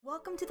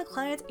to the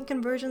Clients and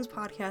Conversions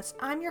Podcast.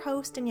 I'm your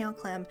host, Danielle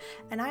Clem,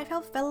 and I've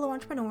helped fellow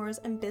entrepreneurs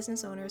and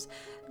business owners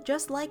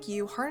just like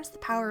you harness the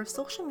power of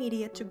social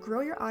media to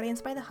grow your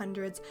audience by the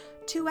hundreds,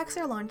 2x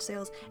their launch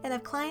sales, and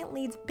have client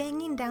leads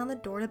banging down the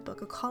door to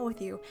book a call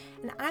with you.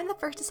 And I'm the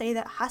first to say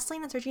that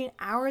hustling and searching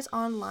hours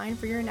online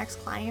for your next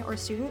client or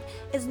student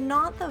is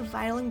not the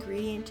vital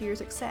ingredient to your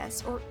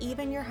success or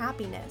even your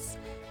happiness.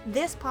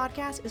 This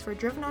podcast is for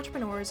driven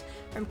entrepreneurs,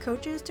 from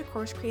coaches to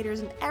course creators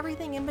and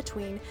everything in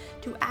between,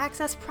 to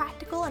access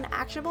practical and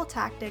actionable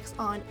tactics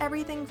on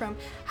everything from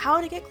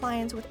how to get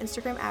clients with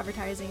Instagram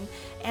advertising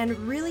and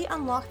really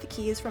unlock the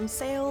keys from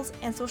sales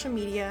and social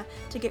media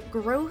to get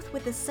growth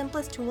with the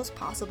simplest tools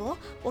possible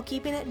while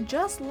keeping it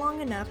just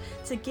long enough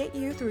to get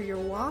you through your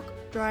walk,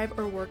 drive,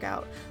 or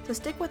workout. So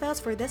stick with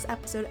us for this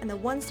episode and the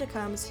ones to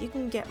come so you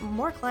can get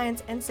more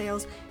clients and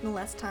sales in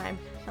less time.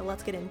 Now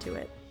let's get into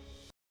it.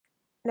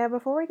 Now,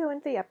 before we go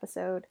into the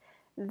episode,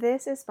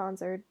 this is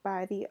sponsored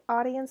by the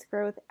Audience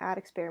Growth Ad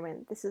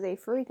Experiment. This is a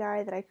free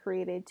guide that I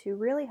created to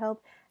really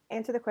help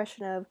answer the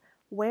question of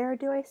where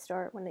do I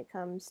start when it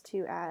comes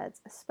to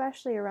ads,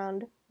 especially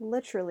around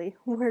literally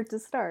where to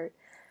start.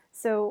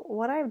 So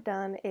what I've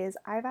done is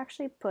I've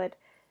actually put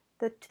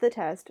to the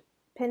test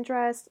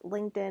Pinterest,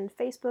 LinkedIn,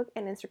 Facebook,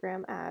 and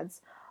Instagram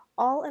ads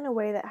all in a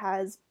way that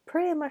has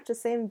pretty much the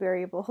same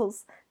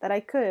variables that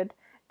I could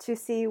to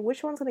see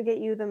which one's going to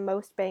get you the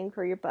most bang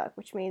for your buck,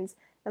 which means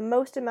the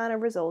most amount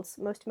of results,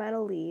 most amount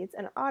of leads,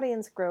 and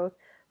audience growth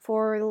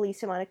for the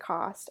least amount of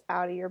cost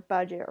out of your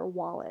budget or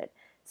wallet.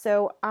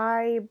 So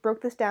I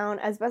broke this down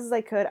as best as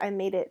I could. I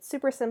made it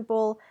super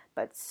simple,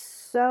 but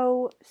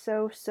so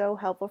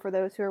helpful for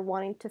those who are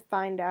wanting to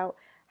find out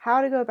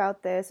how to go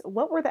about this,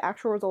 what were the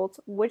actual results,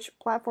 which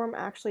platform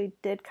actually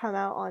did come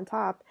out on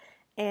top,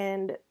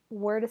 and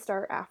where to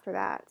start after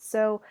that.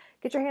 So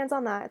get your hands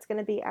on that. It's going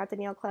to be at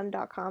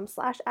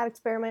danielleclem.com/ad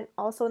experiment.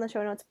 Also in the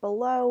show notes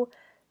below.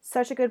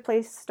 Such a good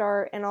place to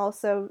start, and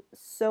also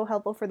so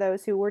helpful for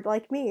those who were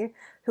like me,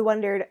 who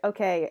wondered,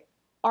 okay,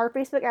 are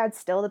Facebook ads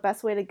still the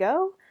best way to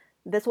go?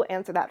 This will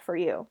answer that for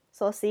you.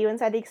 So I'll see you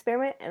inside the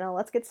experiment, and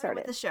let's get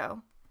started. With the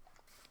show.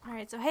 All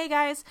right, so hey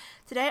guys,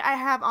 today I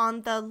have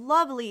on the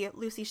lovely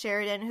Lucy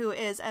Sheridan, who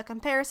is a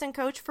comparison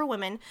coach for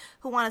women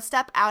who want to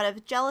step out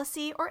of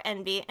jealousy or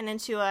envy and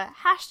into a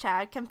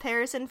hashtag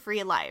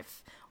comparison-free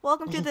life.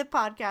 Welcome to the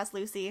podcast,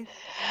 Lucy.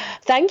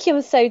 Thank you.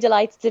 I'm so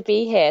delighted to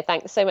be here.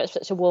 Thanks so much for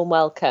such a warm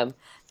welcome.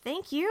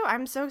 Thank you.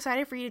 I'm so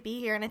excited for you to be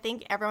here, and I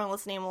think everyone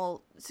listening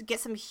will get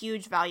some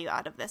huge value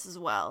out of this as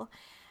well.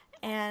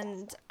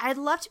 And I'd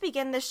love to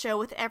begin this show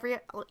with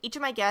each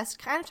of my guests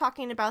kind of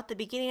talking about the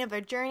beginning of their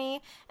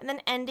journey and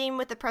then ending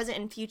with the present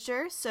and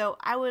future. So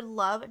I would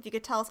love if you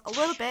could tell us a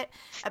little bit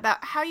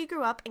about how you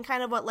grew up and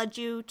kind of what led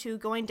you to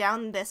going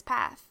down this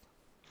path.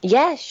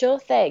 Yeah, sure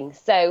thing.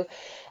 So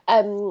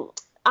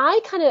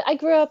I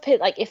grew up in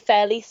like a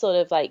fairly sort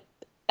of like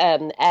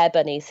air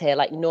bunnies here,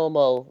 like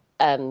normal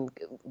a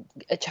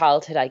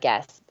childhood, I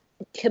guess.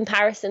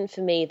 Comparison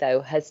for me,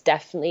 though, has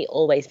definitely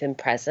always been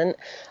present.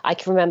 I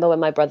can remember when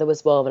my brother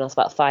was born when I was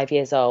about 5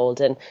 years old,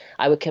 and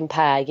I would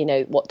compare,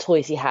 what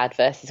toys he had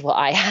versus what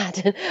I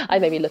had. And I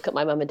maybe look at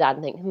my mum and dad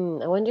and think,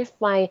 I wonder if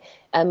my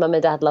mum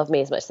and dad love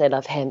me as much as they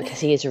love him, because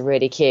he is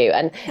really cute.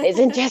 And it's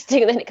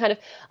interesting. And then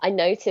I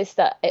noticed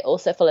that it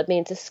also followed me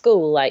into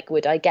school. Like,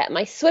 would I get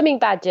my swimming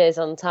badges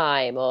on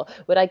time, or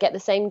would I get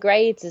the same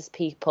grades as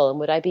people, and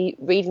would I be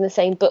reading the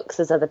same books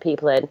as other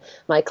people in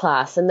my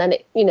class? And then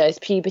as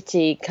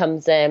puberty comes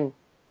in,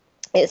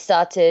 it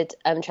started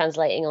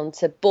translating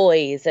onto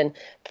boys and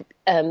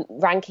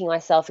ranking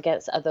myself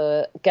against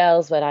other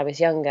girls when I was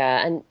younger,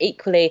 and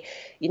equally,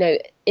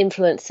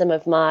 influenced some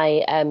of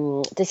my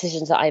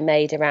decisions that I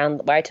made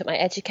around where I took my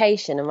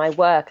education and my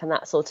work and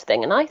that sort of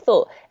thing. And I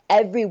thought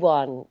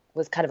everyone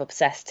was kind of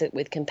obsessed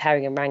with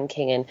comparing and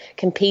ranking and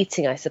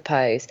competing, I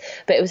suppose.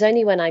 But it was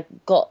only when I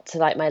got to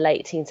like my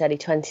late teens, early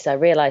 20s, I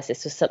realised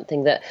this was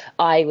something that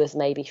I was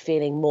maybe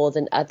feeling more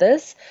than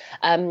others.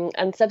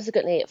 And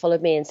subsequently, it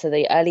followed me into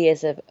the early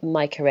years of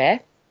my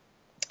career,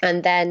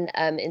 and then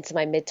into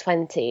my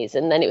mid-20s.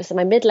 And then it was in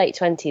my mid-late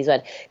 20s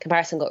when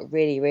comparison got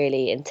really,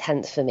 really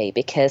intense for me,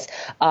 because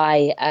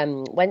I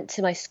went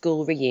to my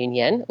school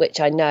reunion, which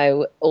I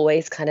know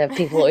always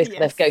people always yes.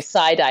 kind of go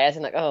side-eye as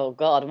in like, oh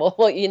God,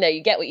 well you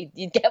get what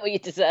you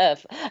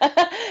deserve.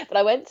 But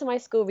I went to my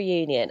school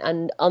reunion,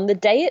 and on the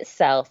day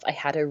itself, I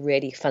had a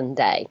really fun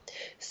day.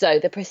 So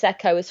the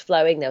Prosecco was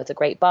flowing, there was a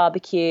great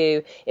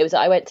barbecue.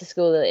 I went to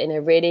school in a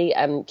really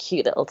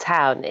cute little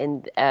town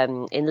in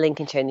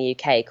Lincolnshire in the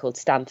UK called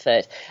Stanford.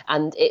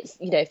 And it's,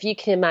 if you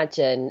can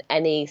imagine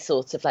any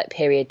sort of like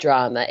period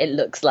drama, it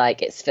looks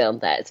like it's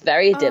filmed there. It's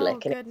very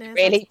idyllic and it's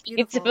really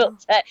beautiful.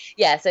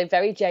 Yeah, so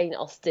very Jane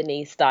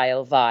Austen-y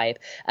style vibe.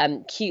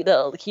 Cute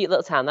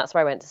little town. That's where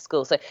I went to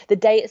school. So the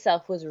day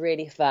itself was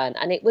really fun,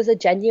 and it was a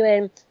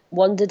genuine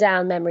wander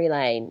down memory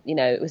lane.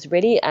 It was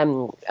really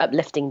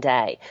uplifting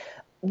day.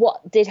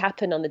 What did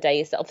happen on the day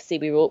is that obviously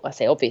we were all, I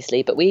say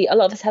obviously, but a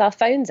lot of us had our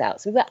phones out.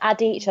 So we were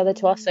adding each other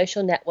to our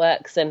social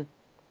networks, and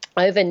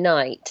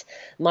overnight,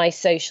 my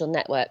social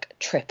network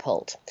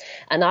tripled.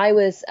 And I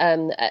was,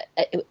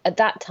 at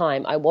that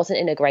time, I wasn't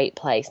in a great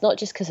place, not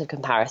just because of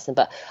comparison,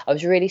 but I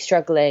was really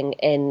struggling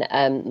in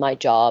my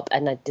job,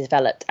 and I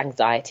developed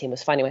anxiety and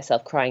was finding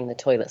myself crying in the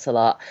toilets a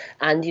lot.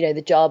 And,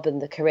 the job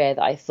and the career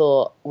that I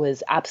thought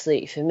was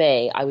absolutely for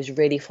me, I was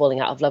really falling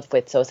out of love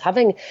with. So I was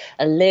having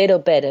a little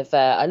bit of,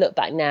 I look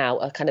back now,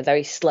 a kind of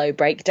very slow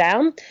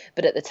breakdown.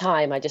 But at the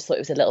time, I just thought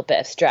it was a little bit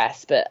of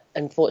stress. But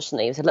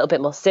unfortunately, it was a little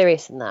bit more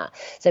serious than that.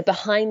 So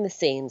behind the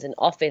scenes and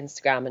off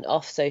Instagram and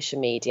off social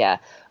media,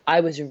 I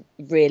was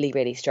really,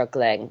 really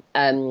struggling,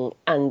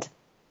 and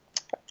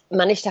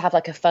managed to have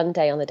like a fun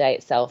day on the day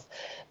itself.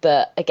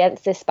 But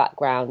against this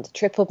background,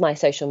 tripled my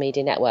social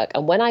media network.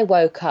 And when I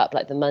woke up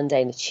like the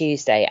Monday and the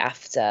Tuesday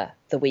after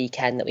the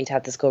weekend that we'd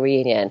had the school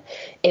reunion,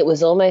 it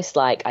was almost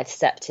like I'd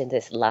stepped into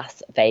this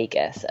Las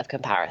Vegas of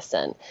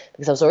comparison,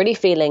 because I was already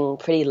feeling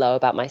pretty low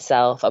about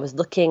myself. I was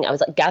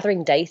like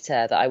gathering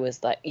data that I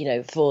was like,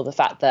 for the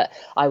fact that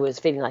I was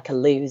feeling like a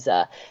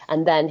loser.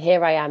 And then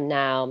here I am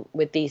now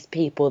with these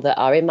people that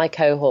are in my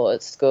cohort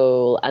at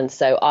school, and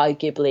so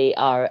arguably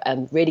are a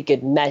really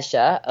good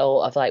measure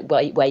of like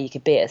where you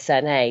could be at a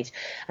certain age.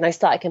 And I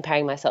started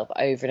comparing myself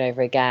over and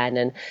over again,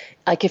 and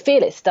I could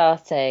feel it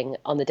starting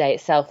on the day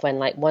itself when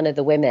like one of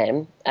the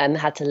women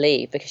had to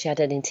leave because she had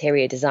an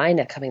interior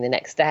designer coming the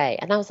next day.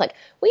 And I was like,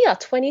 we are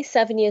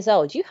 27 years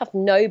old. You have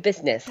no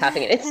business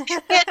having an interior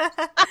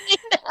designer.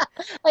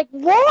 Like,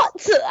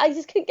 what? I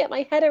just couldn't get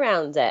my head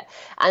around it.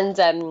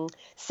 And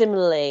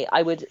similarly,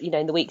 I would,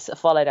 in the weeks that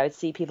followed, I would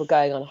see people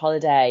going on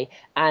holiday,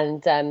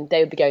 and they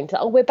would be going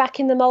to, we're back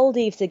in the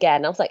Maldives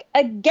again. I was like,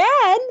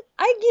 again?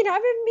 I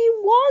haven't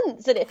been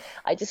once. And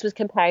I just was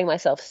comparing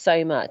myself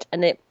so much.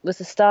 And it was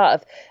the start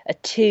of a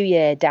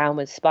 2-year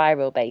downward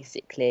spiral,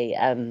 basically,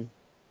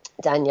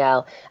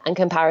 Danielle. And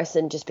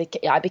comparison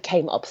I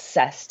became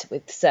obsessed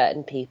with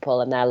certain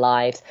people and their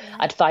lives.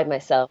 I'd find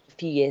myself a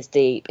few years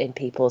deep in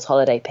people's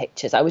holiday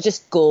pictures. I was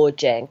just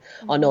gorging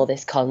on all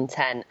this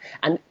content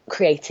and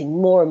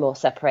creating more and more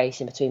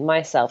separation between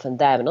myself and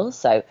them, and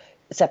also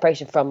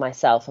separation from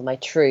myself and my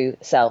true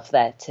self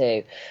there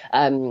too.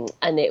 And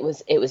it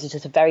was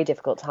just a very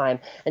difficult time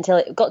until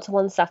it got to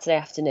one Saturday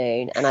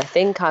afternoon, and I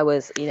think I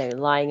was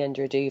lying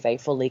under a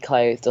duvet fully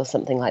clothed or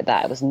something like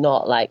that. It was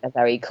not like a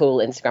very cool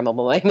Instagrammable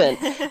moment.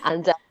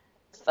 And the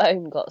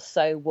phone got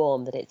so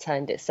warm that it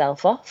turned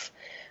itself off,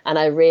 and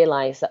I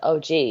realized that, oh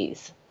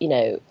geez,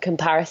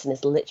 comparison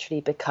has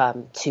literally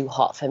become too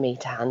hot for me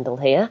to handle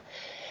here.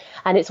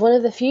 And it's one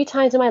of the few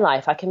times in my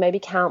life I can maybe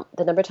count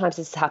the number of times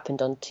this has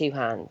happened on two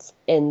hands,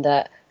 in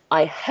that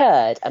I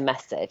heard a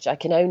message. I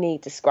can only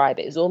describe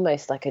it. It was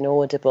almost like an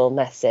audible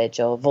message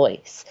or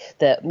voice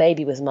that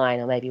maybe was mine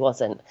or maybe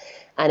wasn't.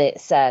 And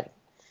it said,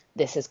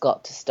 this has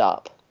got to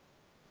stop.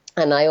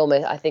 And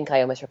I think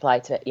I almost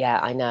replied to it, yeah,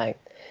 I know.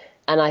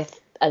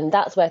 And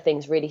that's where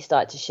things really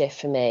started to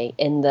shift for me,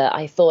 in that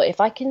I thought,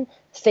 if I can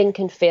think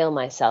and feel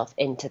myself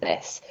into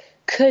this,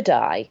 could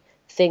I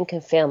think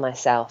and feel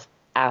myself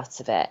out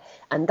of it?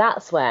 And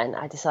that's when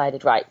I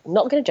decided, right, I'm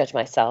not going to judge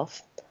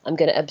myself. I'm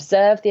going to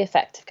observe the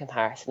effect of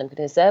comparison. I'm going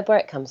to observe where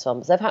it comes from,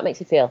 observe how it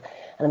makes me feel,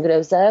 and I'm going to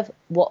observe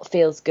what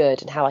feels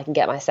good and how I can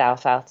get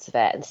myself out of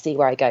it and see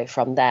where I go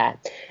from there.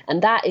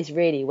 And that is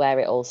really where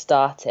it all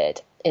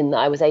started, in that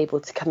I was able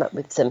to come up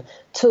with some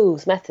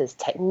tools, methods,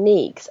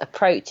 techniques,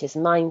 approaches,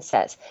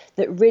 mindsets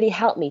that really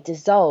helped me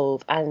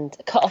dissolve and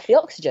cut off the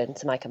oxygen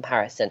to my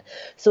comparison.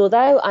 So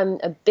although I'm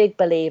a big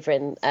believer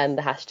in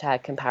the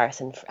hashtag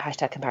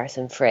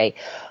comparison free,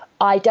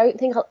 I don't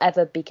think I'll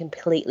ever be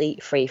completely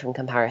free from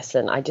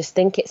comparison. I just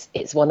think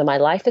it's one of my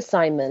life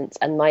assignments,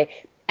 and my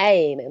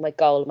aim and my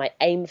goal, my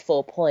aim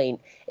for point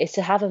is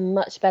to have a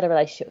much better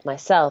relationship with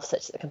myself,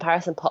 such that the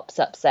comparison pops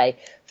up, say,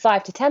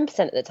 5 to 10%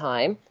 of the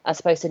time, as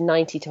opposed to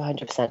 90 to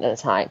 100% of the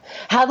time.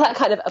 How that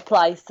kind of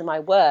applies to my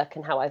work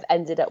and how I've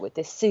ended up with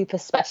this super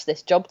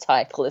specialist job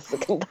title as the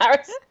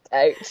comparison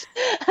coach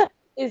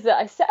is that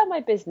I set up my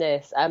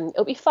business.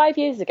 It'll be 5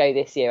 years ago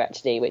this year,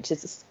 actually, which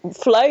has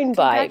flown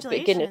by.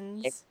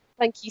 Congratulations.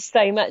 Thank you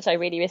so much. I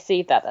really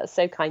received that. That's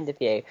so kind of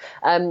you.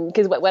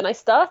 Because when I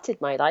started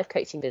my life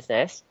coaching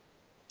business,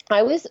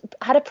 I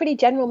had a pretty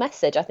general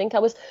message. I think I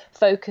was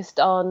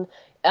focused on,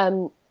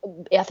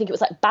 I think it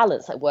was like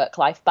balance, like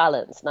work-life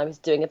balance. And I was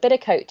doing a bit of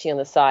coaching on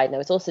the side, and I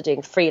was also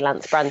doing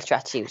freelance brand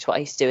strategy, which is what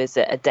I used to do as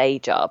a day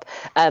job.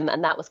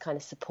 And that was kind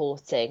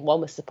of one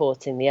was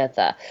supporting the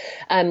other.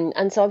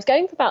 And so I was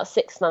going for about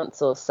 6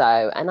 months or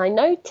so. And I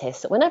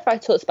noticed that whenever I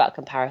talked about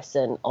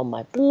comparison on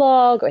my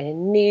blog or in a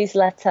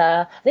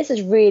newsletter, this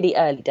is really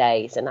early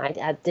days. And I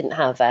had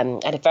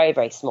a very,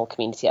 very small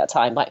community at the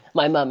time. Like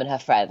my mum and her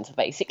friends were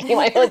basically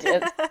my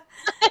audience.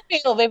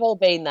 We've all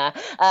been there.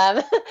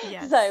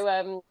 Yes.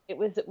 So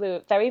we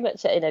were very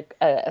much in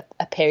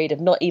a period of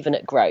not even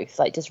at growth,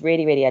 like just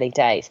really, really early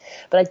days.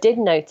 But I did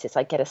notice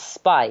I get a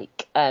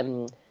spike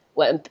on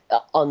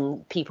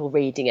people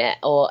reading it,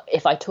 or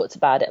if I talked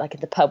about it like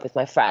in the pub with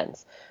my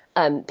friends,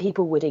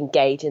 people would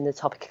engage in the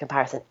topic of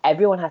comparison.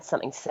 Everyone had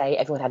something to say.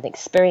 Everyone had an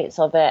experience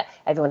of it.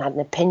 Everyone had an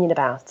opinion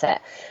about it.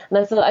 And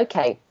I thought,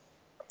 okay,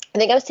 I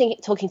think I was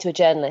talking to a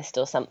journalist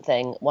or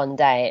something one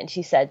day, and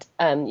she said,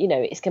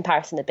 is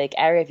comparison a big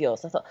area of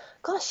yours? And I thought,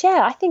 gosh,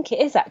 yeah, I think it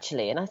is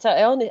actually. And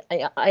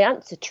I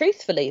answered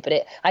truthfully, but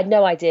I had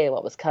no idea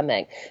what was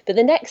coming. But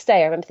the next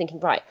day, I remember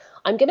thinking, right,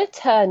 I'm going to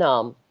turn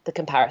on the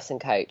comparison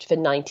coach for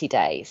 90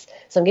 days.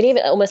 So I'm going to give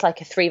it almost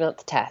like a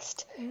 3-month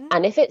test. Mm-hmm.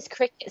 And if it's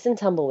crickets and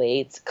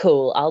tumbleweeds,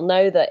 cool. I'll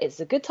know that it's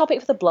a good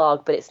topic for the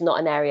blog, but it's not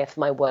an area for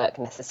my work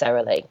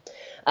necessarily.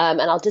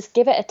 And I'll just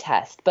give it a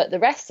test. But the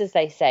rest, as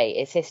they say,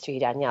 is history,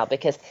 Danielle,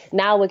 because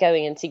now we're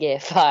going into year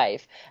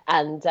 5,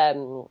 and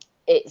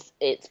it's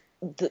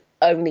the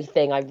only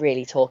thing I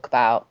really talk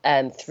about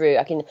through.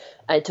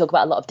 I talk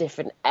about a lot of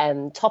different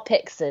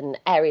topics and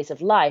areas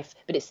of life,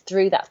 but it's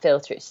through that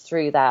filter, it's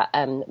through that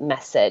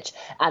message,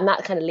 and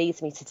that kind of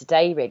leads me to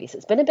today, really. So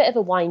it's been a bit of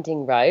a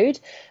winding road,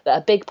 but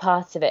a big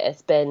part of it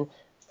has been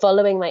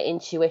following my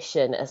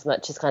intuition as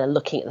much as kind of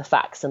looking at the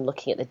facts and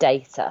looking at the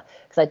data.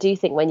 Because I do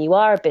think when you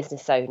are a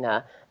business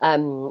owner,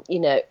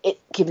 it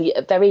can be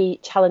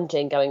very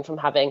challenging going from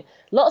having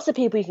lots of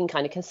people you can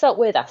kind of consult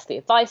with, ask the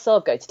advice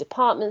of, go to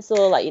departments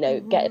or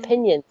get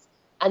opinions.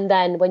 And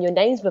then when your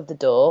name's above the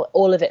door,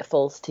 all of it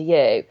falls to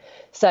you.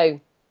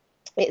 So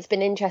it's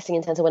been interesting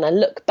in terms of when I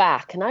look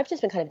back, and I've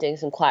just been kind of doing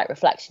some quiet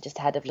reflection just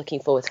ahead of looking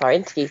forward to our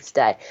interview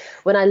today.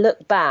 When I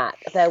look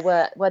back, there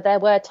were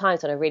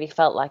times when I really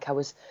felt like I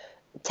was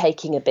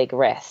taking a big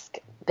risk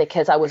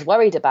because I was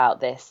worried about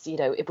this.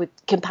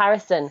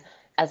 Comparison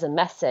as a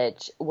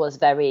message was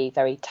very,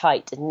 very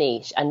tight and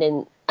niche,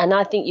 and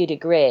I think you'd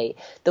agree,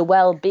 the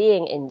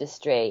well-being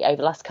industry over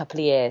the last couple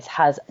of years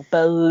has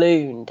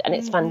ballooned, and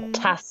it's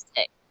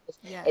fantastic.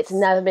 Yes. It's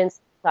never been so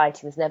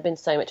exciting. There's never been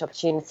so much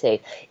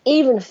opportunity.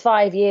 Even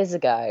 5 years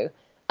ago,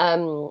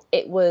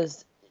 it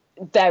was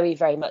very,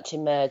 very much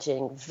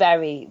emerging,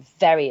 very,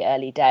 very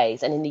early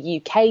days, and in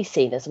the UK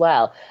scene as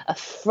well, a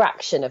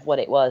fraction of what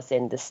it was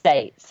in the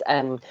States,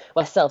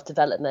 where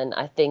self-development,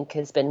 I think,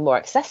 has been more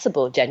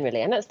accessible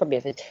generally, and that's probably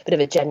a bit of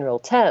a general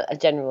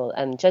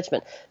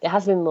judgment. It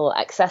has been more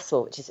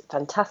accessible, which is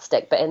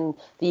fantastic, but in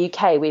the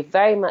UK, we've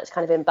very much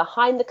kind of been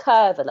behind the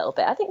curve a little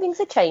bit. I think things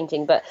are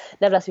changing, but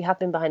nevertheless, we have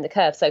been behind the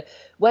curve. So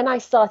when I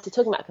started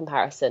talking about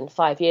comparison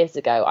 5 years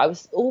ago, I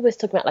was always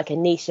talking about like a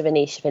niche of a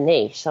niche of a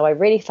niche. So I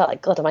really felt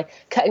like, God, am I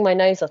cutting my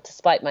nose off to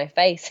spite my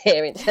face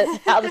here in terms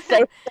of how the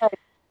same goes?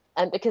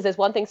 And because there's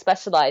one thing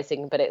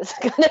specializing, but it's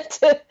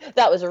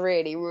that was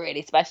really,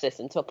 really specialist,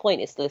 and to a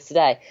point it still is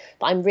today.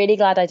 But I'm really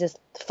glad I just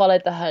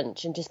followed the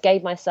hunch and just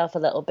gave myself a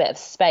little bit of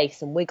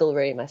space and wiggle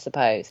room, I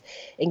suppose,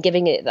 in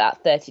giving it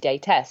that 30-day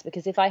test.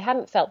 Because if I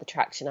hadn't felt the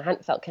traction, I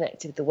hadn't felt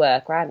connected with the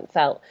work, or I hadn't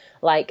felt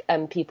like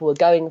people were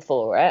going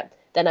for it,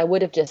 then I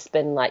would have just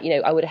been like,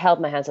 I would have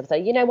held my hands up and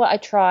said, you know what, I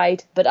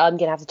tried, but I'm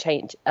going to have to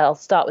change. I'll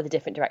start with a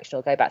different direction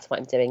or go back to what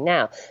I'm doing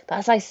now. But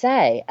as I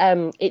say,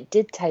 it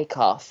did take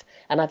off,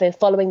 and I've been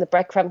following the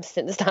breadcrumbs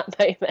since that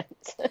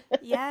moment.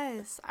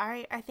 Yes,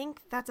 I think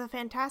that's a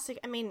fantastic,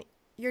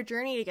 your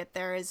journey to get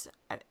there is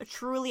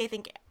truly, I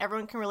think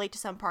everyone can relate to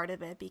some part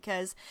of it,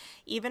 because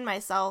even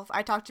myself,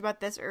 I talked about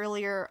this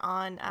earlier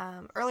on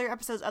earlier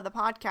episodes of the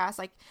podcast,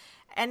 like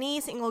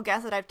any single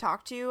guest that I've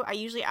talked to, I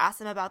usually ask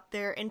them about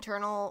their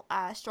internal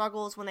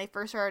struggles when they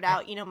first started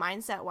out,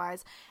 mindset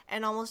wise.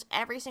 And almost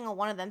every single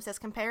one of them says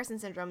comparison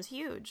syndrome is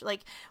huge.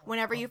 Like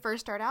whenever you first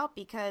start out,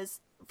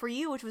 because for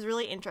you, which was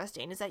really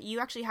interesting, is that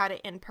you actually had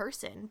it in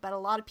person. But a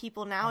lot of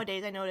people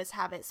nowadays, I notice,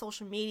 have it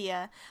social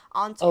media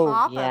on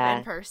top of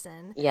in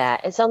person. Yeah,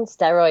 it's on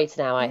steroids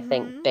now, I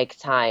think. Big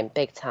time.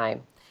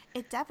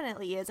 It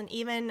definitely is. And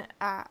even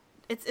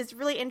it's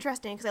really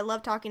interesting because I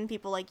love talking to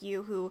people like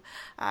you who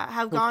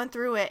have gone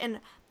through it. And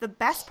the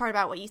best part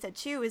about what you said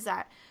too is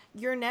that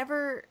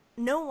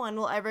no one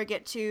will ever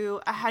get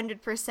to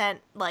 100%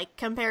 like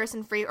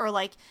comparison free, or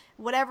like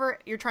whatever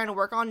you're trying to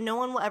work on. No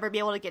one will ever be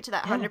able to get to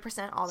that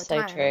 100% all the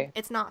time. True.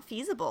 It's not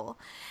feasible.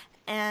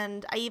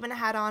 And I even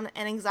had on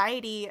an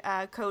anxiety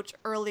coach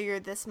earlier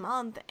this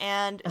month,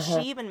 and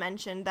she even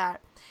mentioned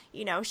that,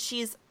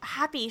 she's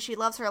happy. She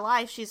loves her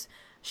life.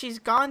 She's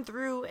gone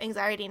through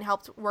anxiety and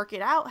helped work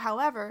it out.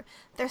 However,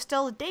 there's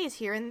still days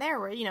here and there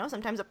where,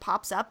 sometimes it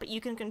pops up, but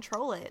you can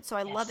control it. So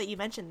I love that you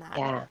mentioned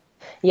that.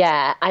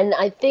 Yeah. And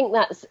I think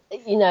that's,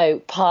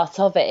 part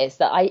of it is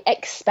that I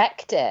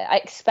expect it. I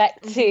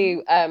expect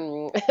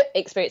to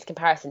experience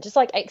comparison, just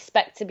like I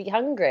expect to be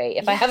hungry.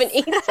 If I haven't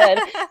eaten,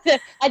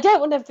 I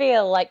don't want to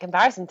feel like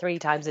comparison 3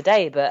 times a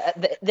day, but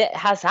that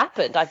has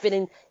happened. I've been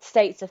in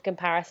states of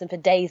comparison for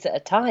days at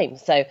a time.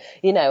 So,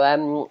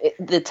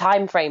 the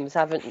time frames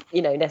haven't,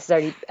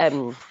 necessarily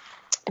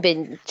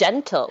been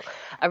gentle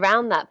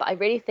around that. But I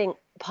really think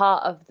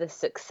part of the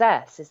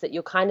success is that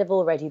you're kind of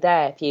already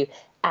there if you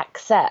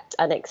accept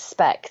and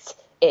expect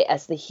it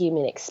as the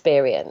human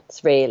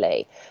experience,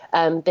 really,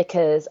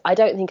 because I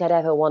don't think I'd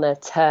ever want to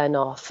turn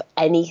off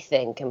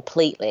anything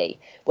completely,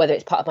 whether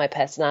it's part of my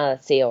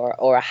personality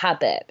or a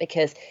habit,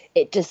 because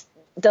it just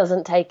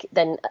doesn't take,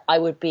 then I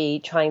would be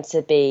trying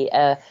to be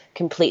a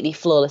completely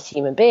flawless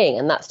human being,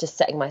 and that's just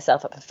setting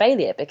myself up for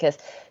failure, because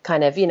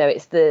kind of,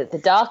 it's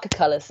the darker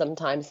colors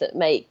sometimes that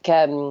make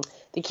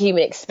the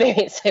human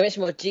experience so much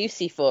more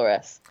juicy for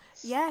us.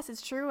 Yes,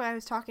 it's true. I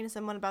was talking to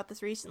someone about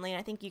this recently, and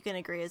I think you can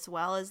agree as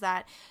well, is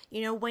that,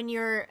 when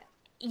you're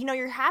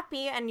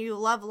happy and you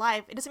love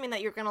life, it doesn't mean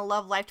that you're going to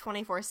love life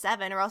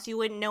 24/7, or else you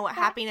wouldn't know what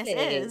happiness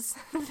is.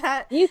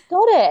 That You've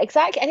got it,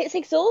 exactly. And it's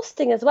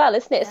exhausting as well,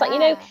 isn't it? It's like,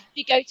 Yeah. if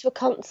you go to a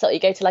concert, you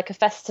go to like a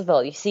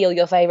festival, you see all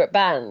your favorite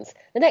bands.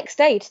 The next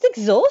day, you're just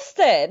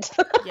exhausted.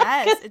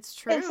 Yes, it's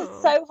true. It's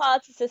so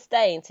hard to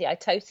sustain. So I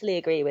totally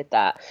agree with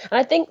that. And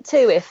I think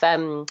too,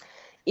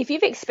 if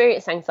you've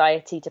experienced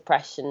anxiety,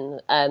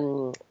 depression,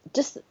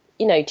 just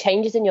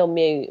changes in your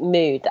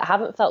mood that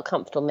haven't felt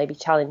comfortable, maybe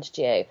challenged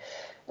you,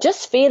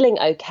 just feeling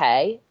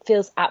okay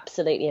feels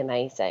absolutely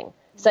amazing.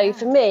 So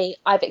for me,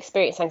 I've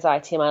experienced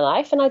anxiety in my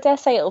life, and I dare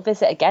say it'll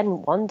visit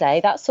again one day.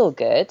 That's all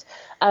good.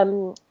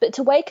 But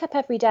to wake up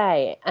every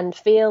day and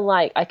feel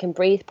like I can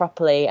breathe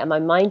properly and my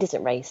mind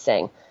isn't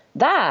racing,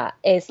 that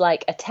is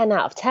like a 10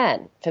 out of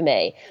 10 for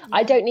me. Yeah.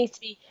 I don't need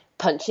to be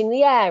punching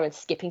the air and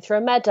skipping through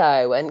a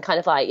meadow and kind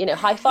of like,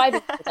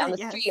 high-fiving down the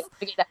street,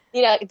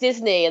 like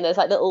Disney, and there's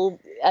like little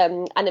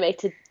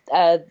animated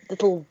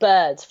little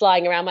birds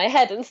flying around my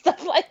head and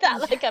stuff like that.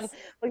 Yes.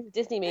 Like a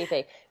Disney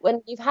movie.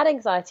 When you've had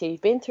anxiety,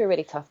 you've been through a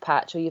really tough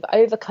patch, or you've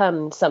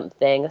overcome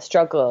something, a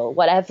struggle,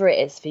 whatever it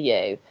is for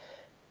you,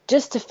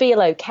 just to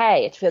feel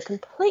okay, to feel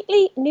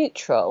completely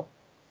neutral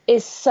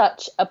is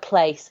such a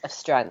place of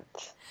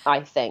strength,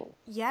 I think.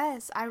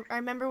 Yes, I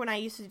remember when I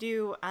used to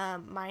do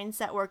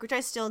mindset work, which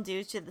I still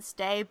do to this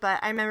day, but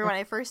I remember when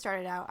I first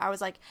started out, I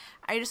was like,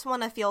 I just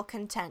want to feel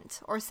content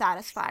or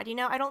satisfied.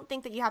 I don't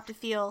think that you have to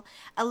feel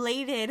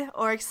elated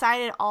or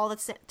excited all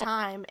the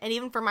time. And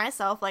even for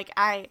myself, like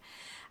my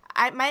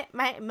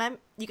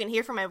you can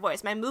hear from my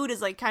voice, my mood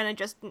is like kind of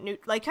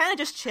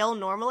just chill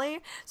normally.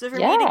 So for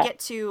me to get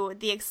to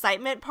the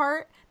excitement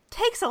part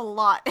takes a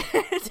lot.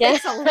 It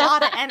takes a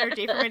lot of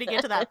energy for me to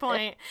get to that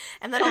point,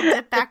 and then I'll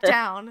dip back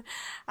down.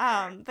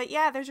 But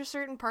yeah, there's just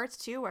certain parts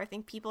too where I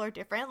think people are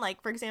different.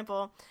 Like, for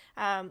example,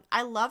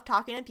 I love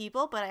talking to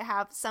people, but I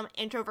have some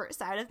introvert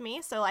side of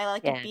me, so I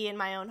like to be in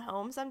my own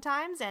home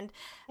sometimes. And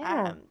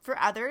for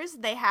others,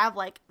 they have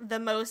like the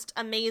most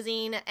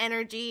amazing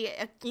energy,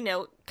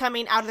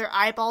 coming out of their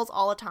eyeballs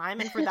all the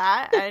time, and for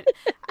that,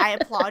 I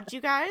applaud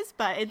you guys.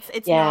 But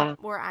it's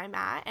not where I'm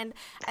at, and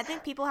I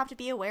think people have to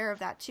be aware of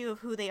that too, of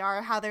who they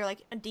are, how their like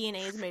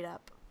DNA is made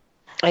up.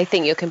 I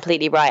think you're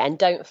completely right, and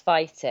don't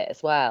fight it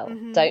as well.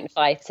 Mm-hmm. Don't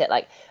fight it.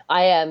 Like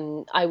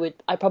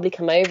I probably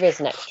come over as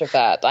an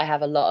extrovert, but I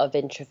have a lot of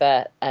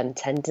introvert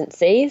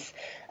tendencies.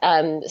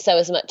 So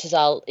as much as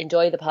I'll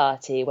enjoy the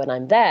party when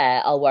I'm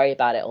there, I'll worry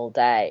about it all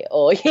day,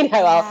 or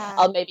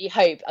I'll maybe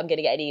hope I'm going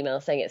to get an email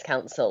saying it's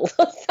cancelled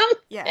or something.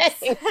 Yes.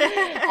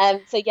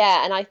 So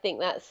yeah, and I think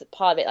that's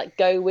part of it. Like,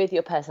 go with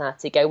your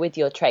personality, go with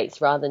your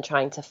traits, rather than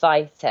trying to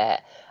fight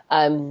it.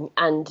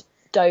 And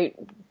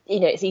don't.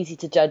 It's easy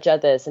to judge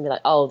others and be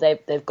like, oh,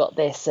 they've got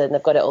this and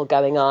they've got it all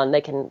going on.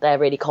 They're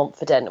really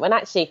confident. When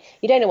actually,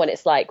 you don't know what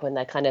it's like when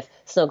they're kind of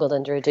snuggled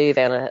under a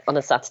duvet on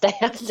a Saturday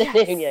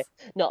afternoon, You're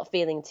not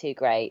feeling too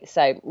great.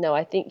 So no,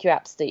 I think you're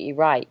absolutely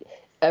right.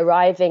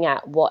 Arriving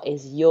at what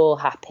is your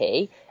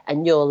happy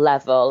and your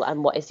level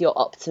and what is your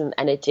optimum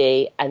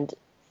energy and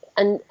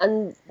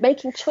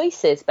making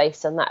choices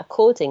based on that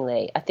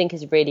accordingly, I think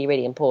is really,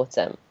 really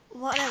important.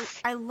 Well, and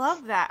I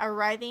love that,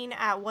 arriving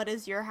at what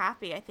is your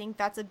happy. I think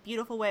that's a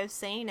beautiful way of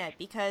saying it,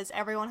 because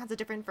everyone has a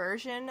different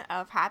version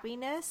of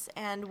happiness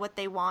and what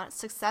they want,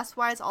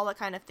 success-wise, all that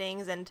kind of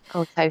things. And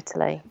oh,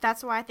 totally.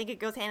 That's why I think it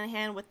goes hand in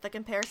hand with the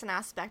comparison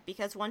aspect,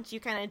 because once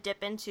you kind of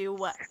dip into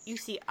what you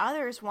see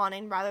others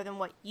wanting rather than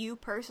what you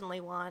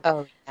personally want,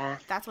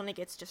 that's when it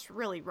gets just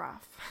really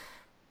rough.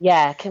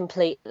 Yeah,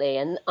 completely.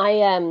 And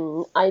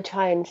I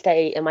try and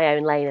stay in my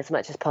own lane as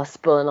much as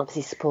possible, and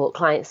obviously support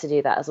clients to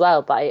do that as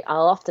well. But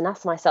I'll often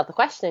ask myself the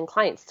question, and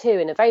clients too,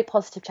 in a very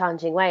positive,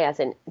 challenging way,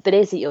 as in, but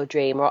is it your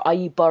dream, or are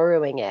you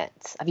borrowing it?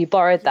 Have you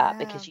borrowed that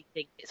because you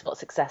think it's what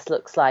success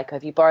looks like? Or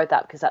have you borrowed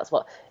that because that's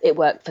what it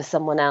worked for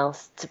someone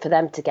else, for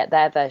them to get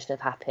their version of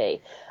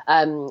happy?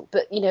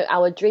 But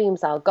our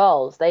dreams, our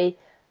goals, they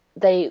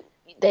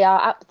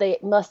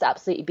must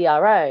absolutely be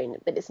our own,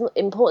 but it's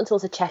important to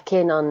also check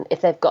in on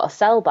if they've got a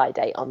sell-by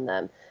date on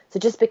them. So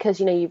just because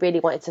you really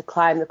wanted to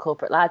climb the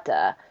corporate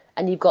ladder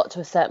and you've got to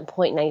a certain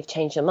point now, you've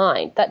changed your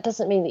mind, that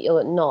doesn't mean that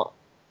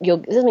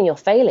it doesn't mean you're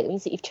failing. It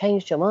means that you've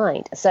changed your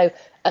mind. So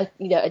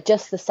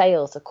adjust the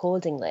sails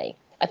accordingly.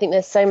 I think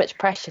there's so much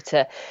pressure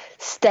to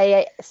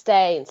stay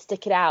and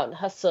stick it out and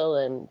hustle,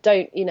 and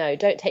don't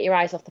take your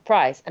eyes off the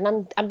prize.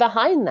 And I'm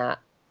behind that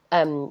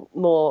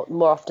more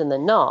often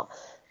than not.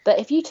 But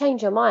if you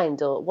change your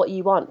mind, or what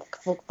you want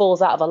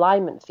falls out of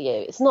alignment for you,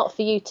 it's not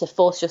for you to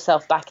force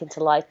yourself back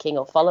into liking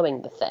or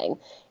following the thing.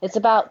 It's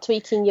about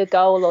tweaking your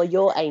goal or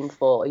your aim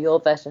for, or your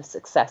version of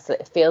success, so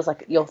it feels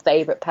like your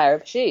favorite pair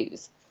of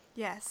shoes.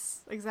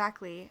 Yes,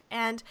 exactly.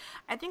 And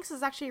I think this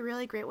is actually a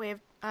really great way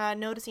of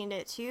noticing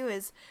it too,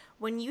 is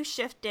when you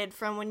shifted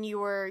from when you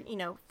were,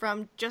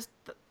 from just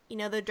you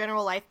know, the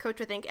general life coach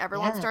I think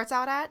everyone starts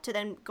out at, to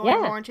then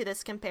going more into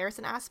this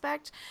comparison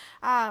aspect.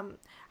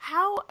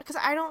 Because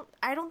I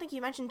don't think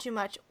you mentioned too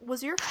much.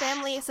 Was your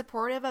family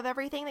supportive of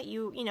everything that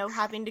you know,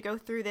 having to go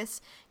through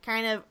this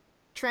kind of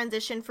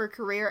transition for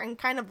career and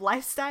kind of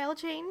lifestyle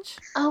change?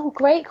 Oh,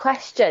 great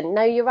question.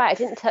 No, you're right. I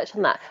didn't touch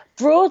on that.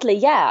 Broadly,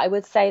 yeah, I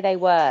would say they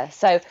were.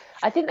 So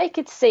I think they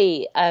could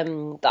see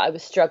that I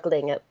was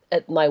struggling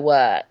at my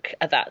work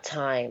at that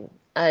time.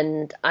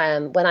 And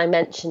when I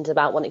mentioned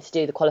about wanting to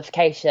do the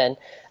qualification,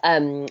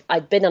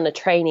 I'd been on a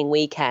training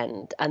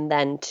weekend, and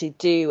then to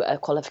do a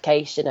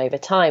qualification over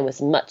time was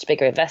a much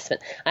bigger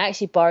investment. I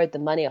actually borrowed the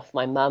money off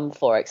my mum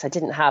for it because I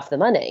didn't have the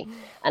money,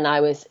 and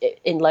I was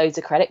in loads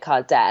of credit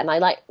card debt. And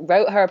I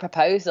wrote her a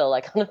proposal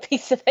on a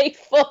piece of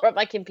A4 on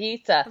my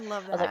computer. I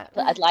love that. I was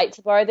like, I'd like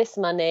to borrow this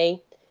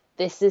money.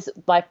 This is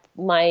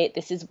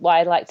this is why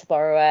I'd like to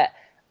borrow it.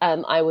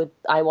 I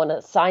want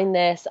to sign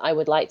this. I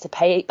would like to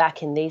pay it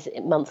back in these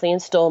monthly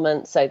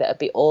installments so that it'd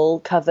be all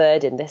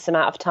covered in this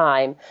amount of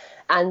time.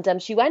 And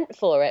she went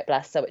for it,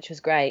 bless her, which was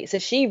great. So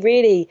she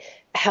really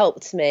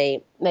helped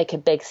me make a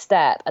big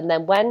step. And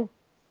then when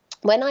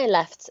I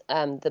left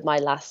my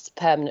last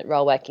permanent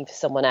role working for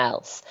someone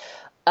else,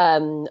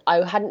 I'd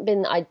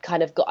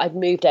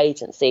moved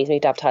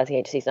advertising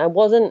agencies,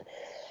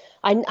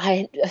 and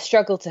I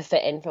struggled to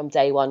fit in from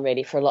day one,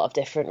 really, for a lot of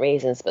different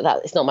reasons, but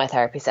it's not my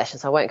therapy session,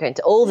 so I won't go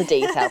into all the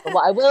detail. But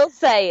what I will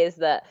say is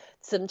that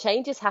some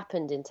changes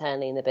happened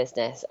internally in the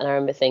business, and I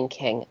remember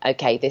thinking,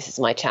 okay, this is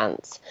my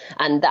chance.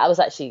 And that was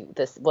actually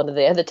one of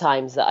the other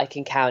times that I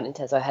can count in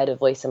terms of I heard a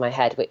voice in my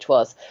head, which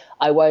was,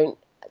 I won't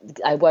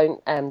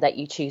let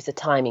you choose the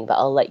timing, but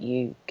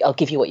I'll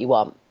give you what you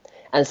want.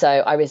 And so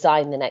I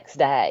resigned the next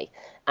day.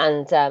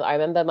 And I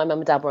remember my mum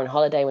and dad were on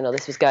holiday when all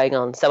this was going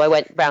on. So I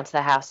went round to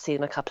their house to see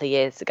them a couple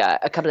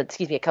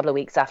of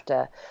weeks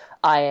after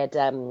I had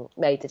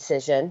made the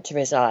decision to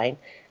resign.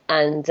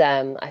 And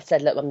I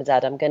said, look, mum and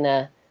dad, I'm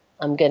gonna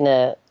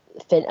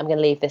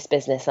leave this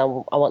business. I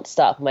want to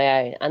start up on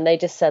my own. And they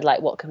just said,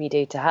 what can we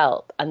do to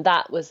help? And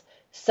that was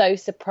so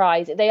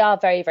surprising. They are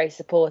very, very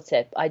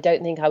supportive. I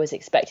don't think I was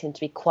expecting to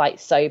be quite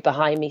so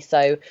behind me,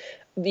 so,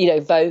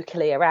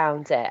 vocally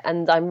around it.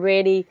 And I'm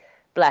really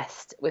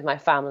blessed with my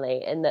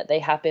family in that they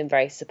have been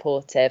very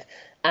supportive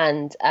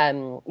and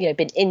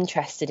been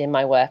interested in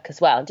my work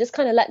as well, and just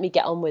kind of let me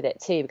get on with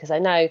it too, because I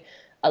know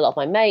a lot of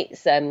my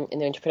mates in the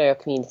entrepreneurial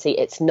community,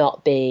 it's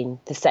not been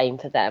the same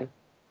for them.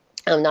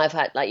 And I've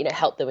had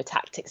help them with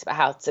tactics about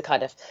how to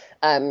kind of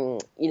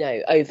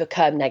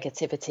overcome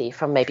negativity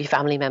from maybe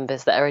family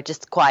members that are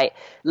just quite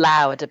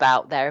loud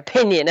about their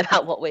opinion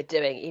about what we're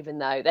doing, even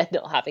though they're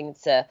not having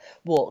to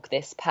walk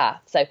this path.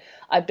 So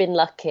I've been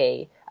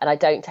lucky, and I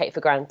don't take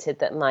for granted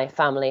that my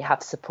family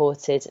have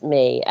supported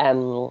me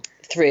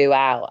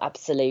throughout,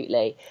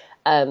 absolutely.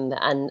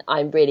 And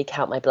I really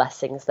count my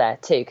blessings there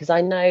too, because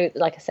I know,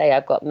 like I say,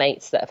 I've got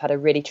mates that have had a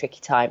really tricky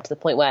time, to the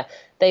point where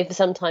they've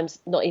sometimes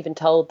not even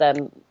told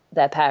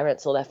their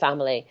parents or their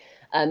family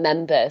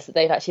members that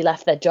they've actually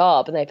left their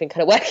job, and they've been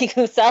kind of working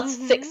for themselves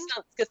for 6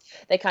 months, because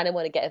they kind of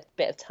want to get a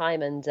bit of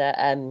time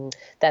under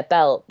their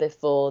belt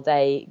before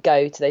they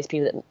go to those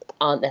people that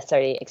aren't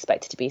necessarily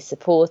expected to be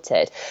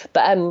supported.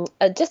 But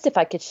just if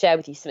I could share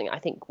with you something I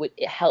think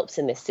it helps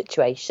in this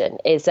situation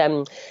is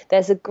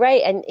there's a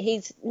great, and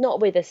he's not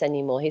with us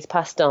anymore, he's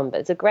passed on, but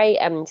there's a great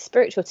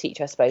spiritual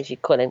teacher, I suppose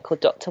you'd call him, called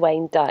Dr.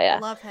 Wayne Dyer.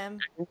 Love him.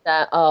 And,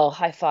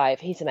 high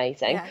five, he's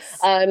amazing.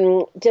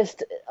 Yes.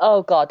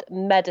 Oh God,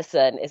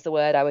 medicine is the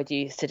word I would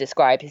use to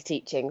describe his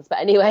teachings. But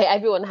anyway,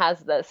 everyone has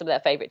some of their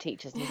favourite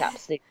teachers, and he's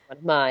absolutely one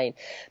of mine.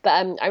 But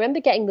I remember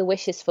getting the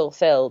Wishes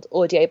Fulfilled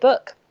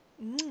audiobook,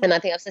 and I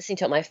think I was listening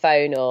to it on my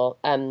phone or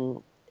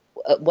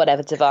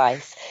whatever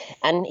device,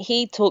 and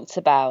he talked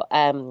about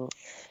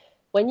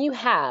when you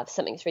have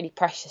something that's really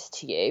precious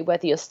to you,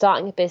 whether you're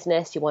starting a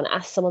business, you want to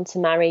ask someone to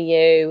marry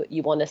you,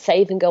 you want to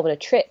save and go on a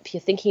trip,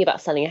 you're thinking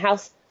about selling a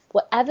house,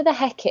 whatever the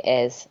heck it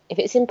is, if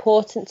it's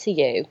important to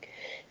you,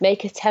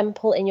 make a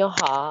temple in your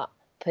heart,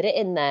 put it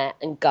in there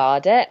and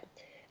guard it.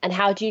 And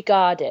how do you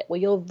guard it? Well,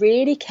 you're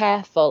really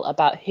careful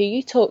about who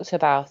you talk to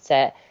about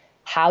it,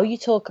 how you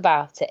talk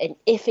about it, and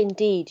if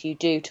indeed you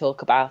do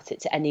talk about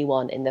it to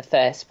anyone in the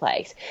first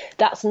place.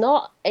 It's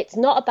not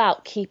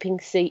about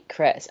keeping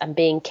secrets and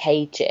being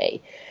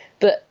cagey,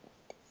 but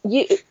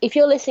if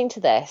you're listening to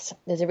this,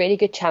 there's a really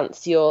good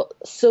chance you're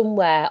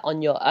somewhere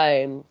on your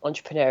own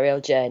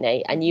entrepreneurial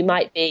journey, and you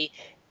might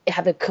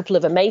have a couple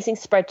of amazing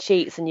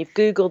spreadsheets and you've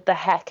Googled the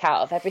heck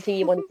out of everything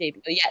you want to do,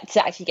 but you're yet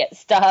to actually get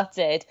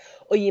started,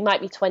 or you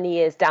might be 20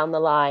 years down the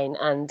line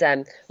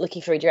and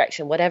looking for a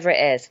direction, whatever it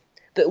is.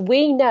 But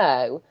we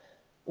know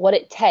what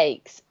it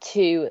takes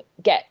to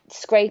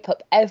scrape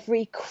up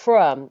every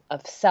crumb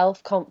of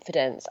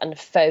self-confidence and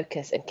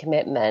focus and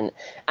commitment,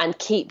 and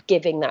keep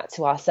giving that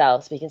to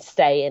ourselves so we can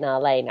stay in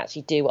our lane,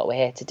 actually do what we're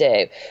here to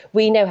do.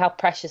 We know how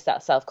precious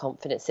that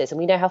self-confidence is, and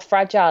we know how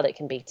fragile it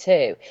can be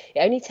too. It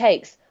only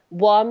takes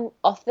one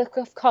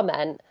off-the-cuff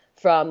comment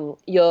from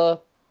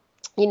your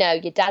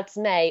dad's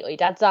mate or your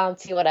dad's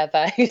auntie or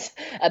whatever, who's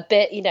a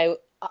bit,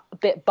 a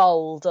bit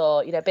bold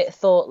or, a bit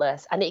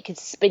thoughtless, and it could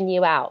spin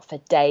you out for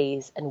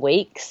days and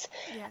weeks.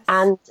 Yes.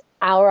 And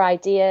our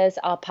ideas,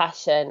 our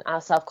passion,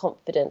 our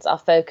self-confidence, our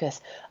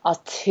focus are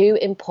too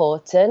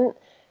important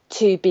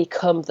to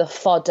become the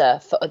fodder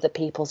for other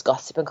people's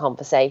gossip and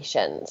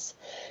conversations.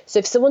 So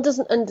if someone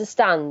doesn't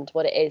understand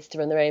what it is to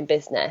run their own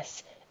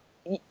business,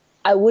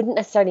 I wouldn't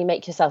necessarily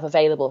make yourself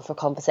available for a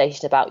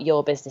conversation about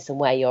your business and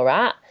where you're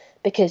at,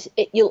 because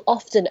you'll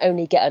often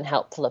only get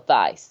unhelpful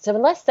advice. So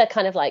unless they're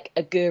kind of like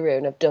a guru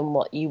and have done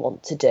what you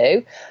want to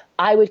do,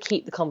 I would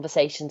keep the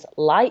conversations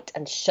light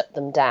and shut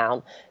them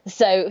down.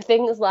 So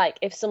things like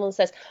if someone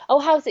says, oh,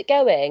 how's it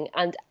going?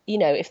 And,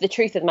 if the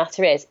truth of the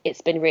matter is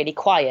it's been really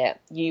quiet,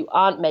 you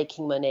aren't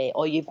making money,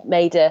 or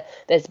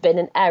there's been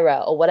an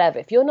error or whatever.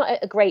 If you're not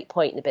at a great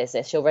point in the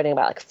business, you're running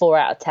about like 4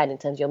 out of 10 in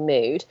terms of your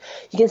mood,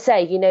 you can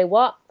say, you know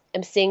what?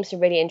 I'm seeing some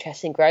really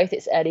interesting growth.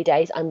 It's early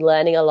days. I'm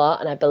learning a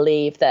lot, and I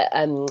believe that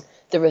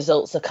the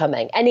results are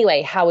coming.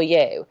 Anyway, how are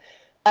you?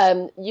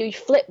 You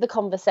flip the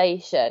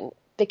conversation,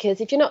 because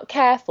if you're not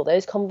careful,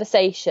 those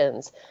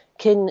conversations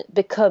can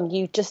become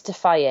you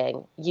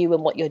justifying you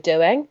and what you're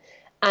doing.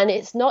 And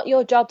it's not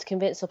your job to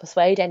convince or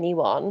persuade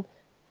anyone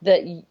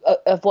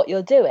of what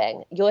you're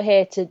doing. You're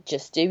here to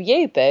just do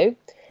you, boo.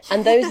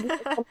 And those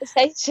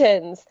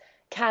conversations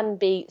can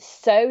be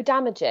so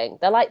damaging.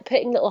 They're like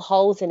putting little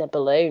holes in a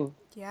balloon.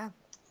 Yeah.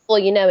 Well,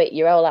 you know it,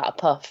 you're all out of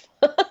puff.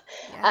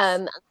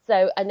 Yes.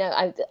 So I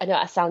know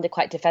I sounded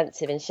quite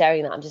defensive in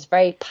sharing that. I'm just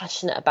very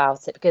passionate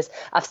about it, because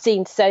I've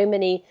seen so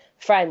many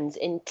friends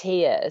in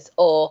tears,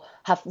 or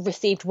have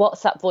received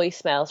WhatsApp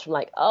voicemails from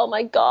like, oh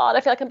my God,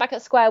 I feel like I'm back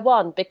at square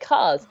one,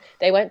 because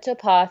they went to a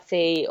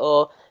party,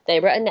 or they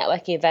were at a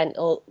networking event,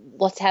 or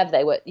whatever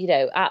they were,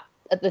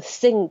 at the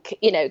sink,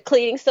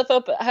 cleaning stuff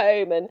up at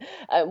home,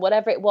 and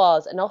whatever it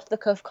was, an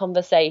off-the-cuff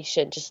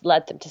conversation just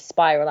led them to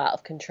spiral out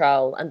of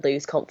control and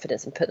lose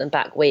confidence and put them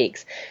back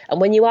weeks.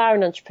 And when you are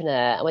an entrepreneur,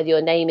 and whether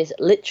your name is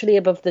literally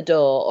above the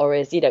door or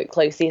is,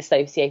 closely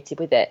associated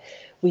with it,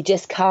 we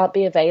just can't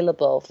be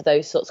available for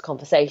those sorts of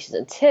conversations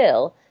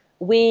until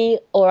we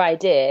or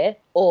idea,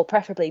 or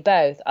preferably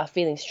both, are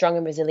feeling strong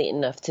and resilient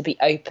enough to be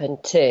open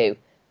to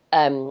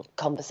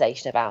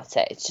conversation about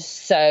it. It's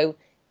just so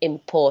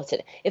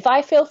important. If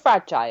I feel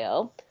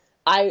fragile,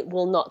 I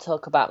will not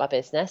talk about my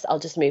business. I'll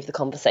just move the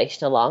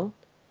conversation along,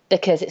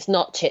 because it's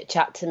not chit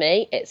chat to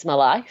me. It's my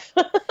life.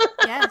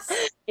 Yes.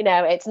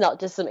 It's not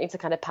just something to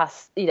kind of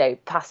pass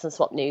and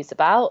swap news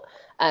about.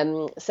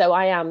 So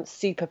I am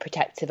super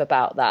protective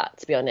about that,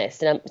 to be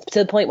honest. And to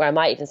the point where I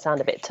might even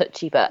sound a bit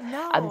touchy, but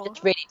No. I'm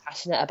just really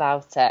passionate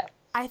about it.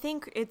 I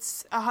think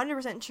it's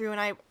 100% true,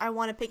 and I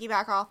want to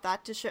piggyback off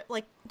that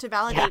to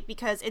validate,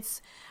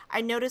 because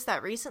I noticed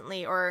that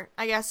recently, or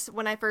I guess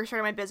when I first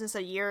started my business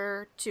a year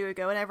or two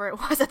ago, whatever it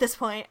was at this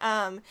point,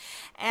 and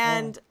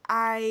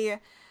I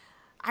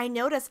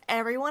noticed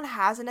everyone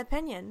has an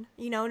opinion,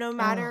 no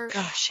matter,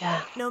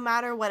 no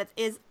matter what it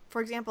is. For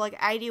example, like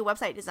I do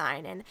website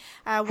design, and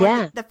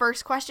one of the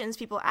first questions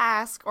people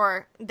ask,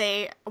 or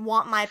they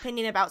want my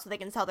opinion about so they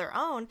can sell their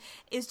own,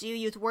 is do you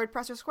use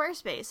WordPress or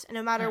Squarespace? And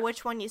no matter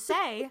which one you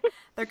say,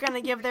 they're going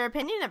to give their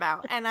opinion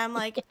about. And I'm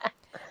like,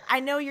 I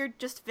know you're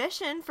just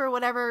fishing for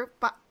whatever,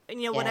 but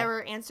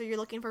whatever answer you're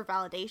looking for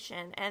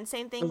validation. And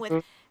same thing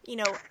with,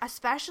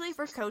 especially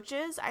for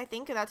coaches, I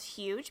think that's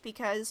huge,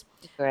 because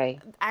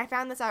I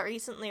found this out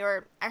recently,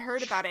 or I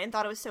heard about it and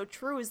thought it was so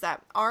true, is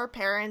that our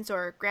parents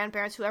or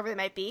grandparents, whoever they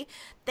might be,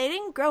 they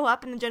didn't grow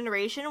up in a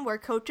generation where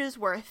coaches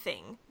were a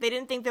thing. They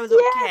didn't think that was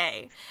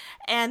okay.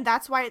 And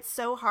that's why it's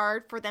so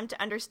hard for them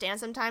to understand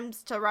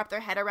sometimes, to wrap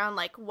their head around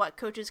like what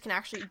coaches can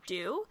actually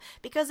do,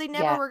 because they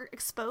never were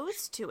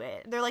exposed to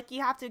it. They're like,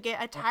 you have to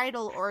get a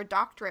title or a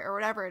doctorate or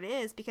whatever it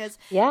is, because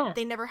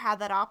they never had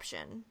that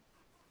option.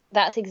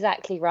 That's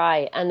exactly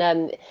right.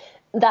 And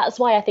that's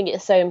why I think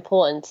it's so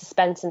important to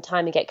spend some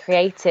time and get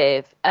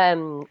creative,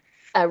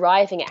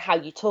 arriving at how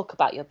you talk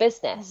about your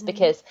business.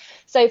 Because,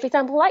 so for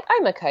example, like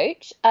I'm a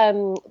coach,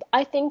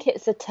 I think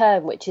it's a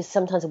term which is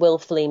sometimes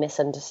willfully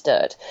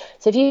misunderstood.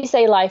 So if you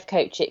say life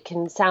coach, it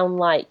can sound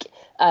like,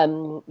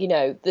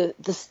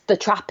 the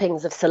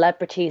trappings of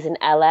celebrities in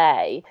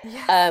LA.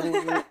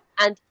 Yes.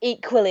 And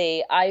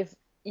equally, I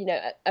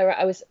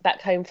was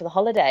back home for the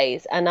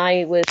holidays, and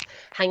I was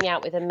hanging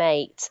out with a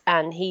mate,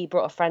 and he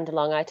brought a friend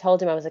along. I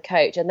told him I was a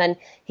coach, and then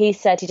he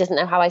said he doesn't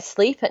know how I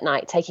sleep at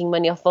night, taking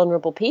money off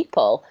vulnerable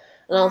people.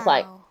 And I was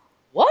like,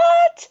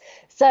 what?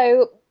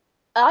 So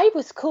I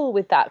was cool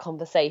with that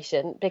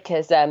conversation,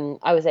 because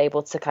I was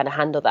able to kind of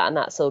handle that, and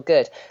that's all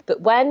good.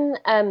 But when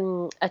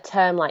a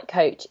term like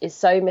coach is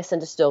so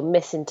misunderstood or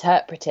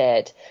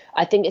misinterpreted,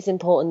 I think it's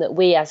important that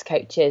we as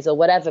coaches, or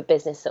whatever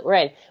business that we're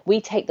in, we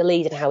take the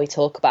lead in how we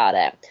talk about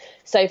it.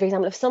 So for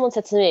example, if someone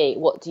said to me,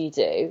 what do you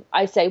do?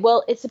 I say,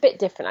 well, it's a bit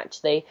different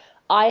actually.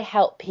 I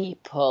help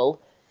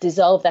people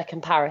dissolve their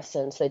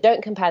comparisons, so they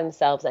don't compare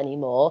themselves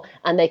anymore,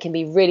 and they can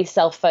be really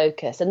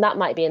self-focused, and that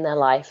might be in their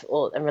life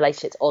or in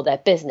relationships or their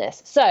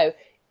business. So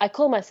I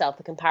call myself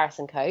a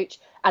comparison coach,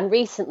 and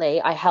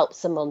recently I helped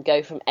someone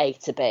go from A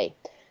to B.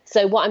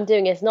 So what I'm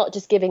doing is not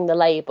just giving the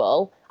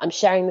label, I'm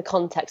sharing the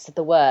context of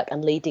the work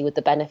and leading with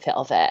the benefit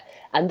of it.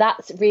 And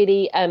that's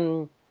really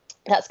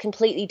that's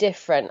completely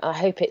different. I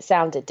hope it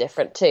sounded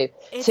different too,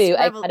 to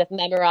a kind of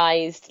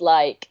memorized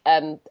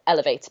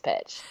elevator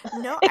pitch.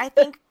 No, I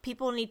think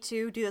people need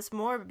to do this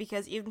more,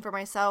 because even for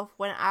myself,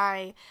 when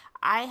I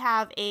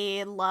have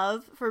a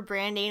love for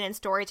branding and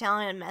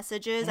storytelling and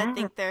messages. I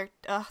think they're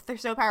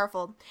so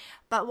powerful.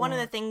 But one of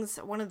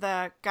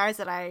the guys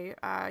that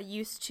I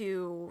used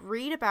to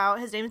read about,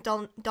 his name is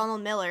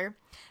Donald Miller,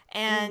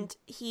 and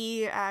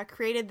he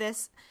created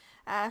this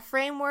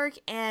framework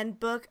and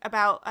book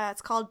about,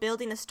 it's called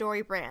Building a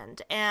Story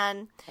Brand.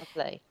 And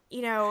Lovely.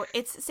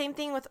 It's the same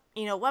thing with,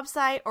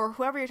 website or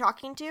whoever you're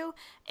talking to.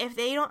 If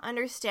they don't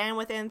understand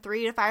within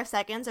 3 to 5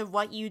 seconds of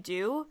what you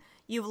do,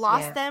 you've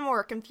lost them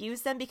or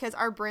confused them, because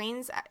our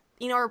brains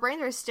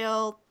are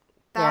still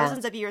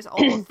thousands of years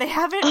old. They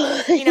haven't,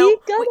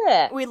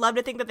 we love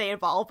to think that they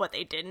evolved, but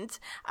they didn't.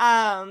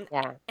 And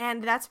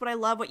that's what I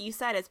love what you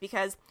said, is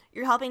because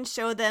you're helping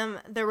show them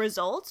the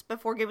results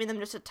before giving them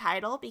just a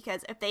title,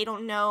 because if they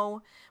don't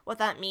know what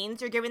that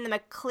means, you're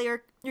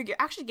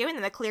actually giving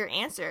them a clear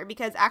answer,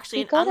 because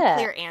actually an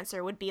unclear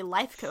answer would be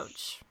life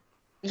coach.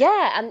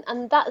 Yeah,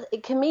 and that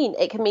it can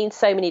mean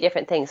so many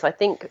different things. So I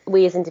think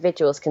we as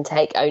individuals can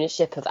take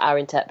ownership of our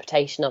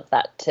interpretation of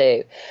that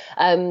too.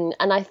 And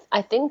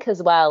I think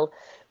as well,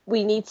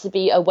 we need to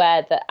be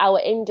aware that our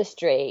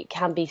industry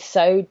can be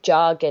so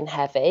jargon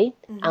heavy,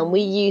 and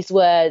we use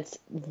words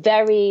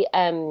very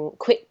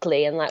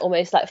quickly, and like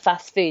almost like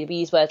fast food. We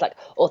use words like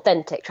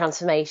authentic,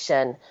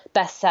 transformation,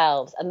 best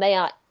selves, and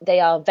they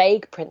are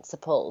vague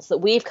principles that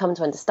we've come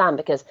to understand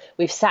because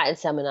we've sat in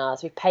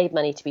seminars, we've paid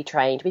money to be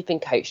trained, we've been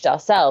coached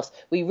ourselves,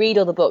 we read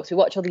all the books, we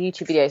watch all the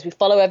YouTube videos, we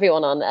follow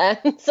everyone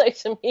on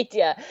social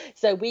media,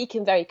 so we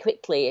can very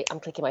quickly, I'm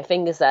clicking my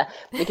fingers there,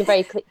 we can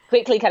very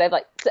quickly kind of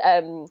like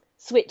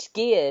switch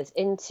gears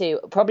into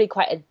probably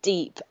quite a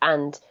deep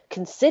and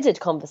considered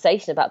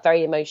conversation about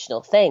very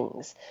emotional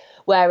things.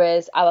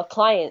 Whereas our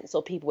clients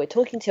or people we're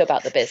talking to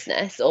about the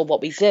business or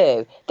what we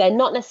do, they're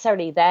not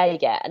necessarily there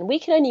yet. And we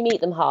can only meet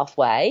them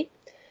halfway.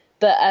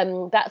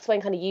 But that's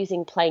when kind of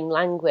using plain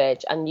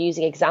language and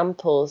using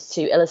examples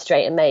to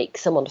illustrate and make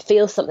someone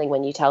feel something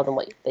when you tell them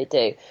what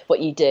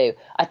you do,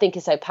 I think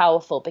is so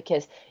powerful,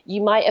 because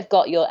you might have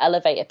got your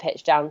elevator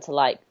pitch down to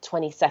like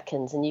 20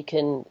 seconds and you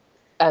can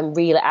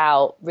reel it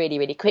out really,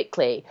 really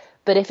quickly.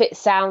 But if it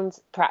sounds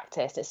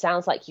practiced, it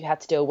sounds like you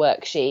had to do a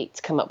worksheet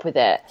to come up with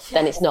it,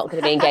 then it's not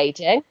going to be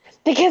engaging,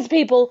 because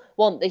people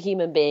want the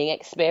human being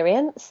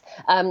experience.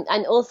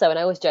 And also, and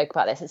I always joke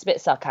about this, it's a bit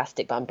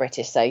sarcastic, but I'm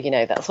British, so,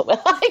 that's what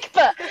we're like.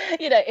 But,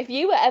 if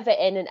you were ever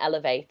in an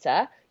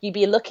elevator, you'd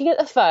be looking at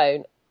your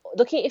phone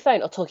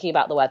or talking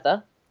about the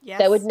weather.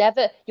 Yes.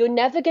 You're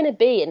never going to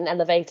be in an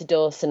elevator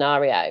door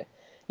scenario.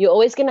 You're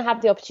always going to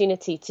have the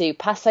opportunity to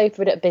pass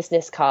over a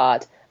business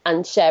card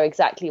and share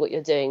exactly what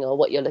you're doing or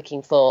what you're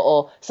looking for,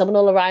 or someone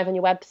will arrive on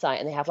your website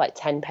and they have like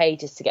 10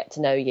 pages to get to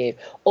know you,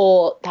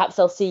 or perhaps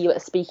they'll see you at a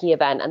speaking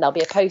event and there'll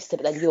be a poster,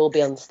 but then you'll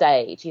be on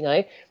stage. We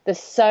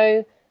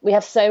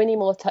have so many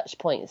more touch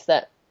points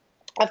that,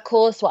 of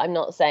course, what I'm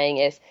not saying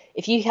is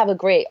if you have a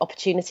great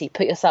opportunity,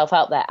 put yourself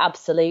out there,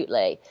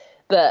 absolutely,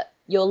 but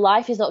your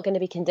life is not going to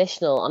be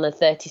conditional on a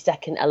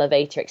 30-second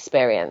elevator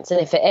experience.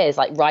 And if it is,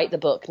 like, write the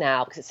book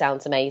now because it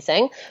sounds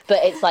amazing.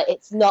 But it's like,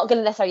 it's not going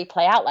to necessarily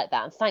play out like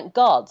that. And thank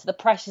God, the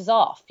pressure's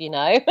off,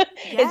 Yes.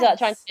 It's about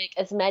trying to make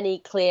as many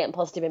clear and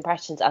positive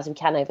impressions as we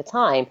can over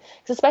time.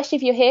 Because especially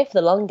if you're here for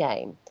the long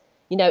game,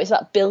 it's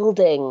about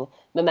building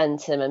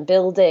momentum and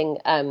building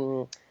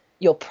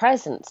your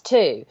presence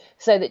too,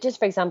 so that just,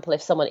 for example,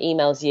 if someone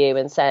emails you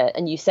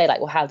and you say like,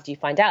 well, how did you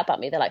find out about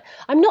me? They're like,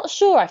 I'm not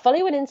sure, I follow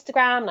you on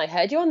Instagram and I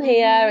heard you on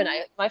here and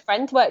my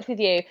friend worked with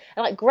you,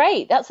 and like,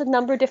 great, that's a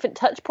number of different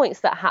touch points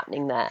that are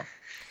happening there.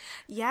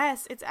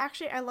 Yes, it's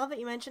actually, I love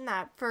that you mentioned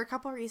that for a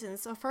couple of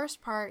reasons. So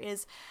first part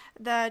is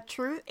the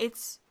truth.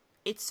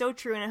 It's so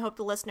true, and I hope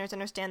the listeners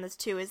understand this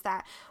too, is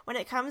that when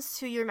it comes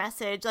to your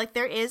message, like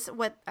there is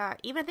what,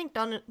 even I think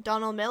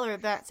Donald Miller,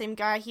 that same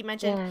guy, he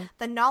mentioned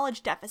the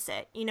knowledge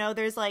deficit.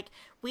 There's like,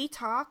 we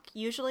talk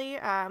usually,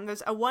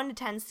 there's a 1 to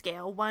 10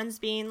 scale, one's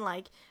being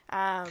like,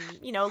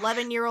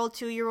 11-year-old,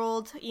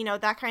 2-year-old,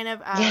 that kind of,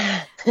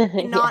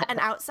 not an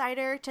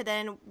outsider, to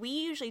then we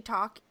usually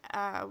talk,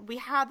 we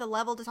have the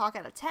level to talk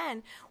out of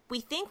 10. We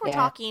think we're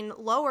talking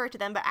lower to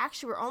them, but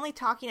actually we're only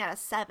talking at a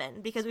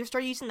 7 because we've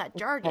started using that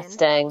jargon.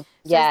 Interesting. So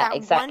exactly.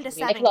 1 to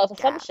 7 we make a lot of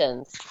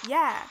assumptions.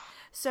 Yeah.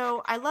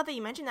 So I love that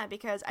you mentioned that,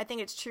 because I think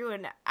it's true,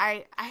 and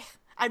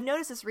I've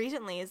noticed this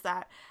recently, is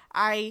that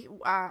I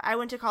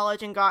went to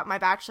college and got my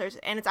bachelor's,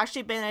 and it's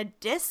actually been a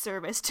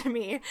disservice to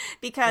me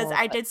because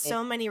I did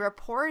so many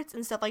reports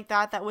and stuff like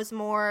that was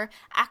more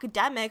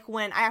academic,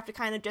 when I have to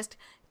kind of just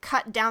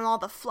cut down all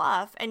the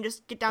fluff and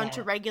just get down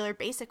to regular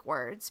basic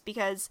words,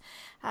 because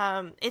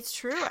it's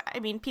true. I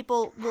mean,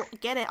 people will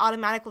get it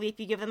automatically if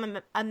you give them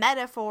a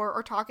metaphor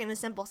or talk in a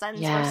simple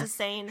sentence versus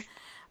saying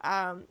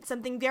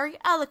something very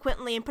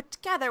eloquently and put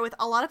together with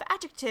a lot of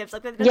adjectives.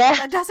 Like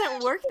that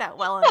doesn't work that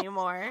well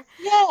anymore.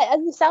 Yeah,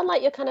 and you sound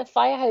like you're kind of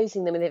fire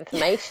hosing them with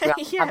information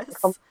rather than having a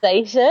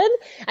conversation.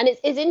 And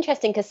it's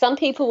interesting because some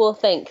people will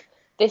think,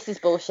 this is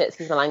bullshit,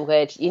 excuse my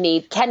language. You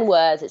need 10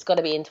 words, it's got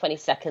to be in 20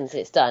 seconds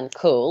and it's done.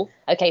 Cool.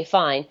 Okay,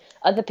 fine.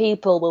 Other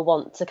people will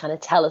want to kind of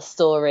tell a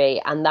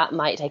story, and that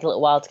might take a little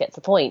while to get to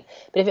the point.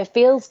 But if it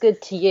feels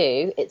good to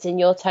you, it's in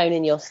your tone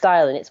and your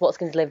style, and it's what's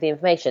going to deliver the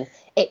information,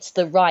 it's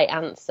the right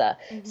answer.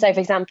 Mm-hmm. So, for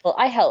example,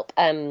 I help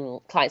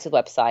clients with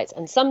websites,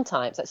 and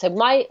sometimes, so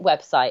my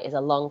website is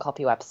a long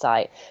copy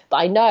website, but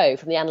I know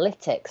from the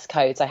analytics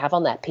codes I have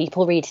on there,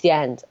 people read to the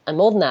end, and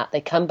more than that,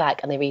 they come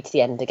back and they read to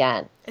the end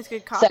again. It's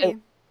good copy. So,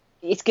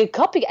 it's good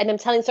copy, and I'm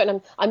telling story,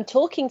 and I'm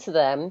talking to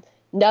them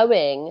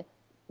knowing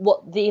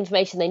what the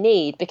information they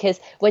need, because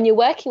when you're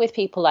working with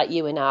people like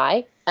you and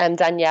I,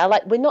 Danielle,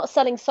 like, we're not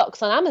selling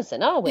socks on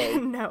Amazon, are we?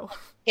 No.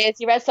 Here's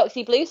your red socks,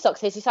 your blue socks,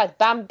 here's your size,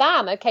 bam,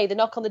 bam, okay, the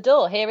knock on the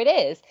door, here it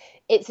is.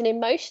 It's an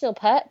emotional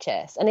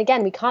purchase, and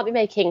again, we can't be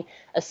making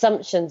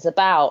assumptions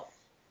about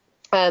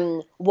we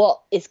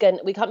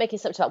can't make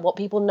assumptions about what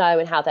people know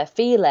and how they're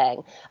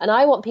feeling. And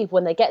I want people,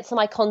 when they get to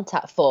my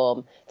contact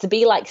form, to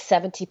be like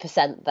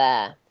 70%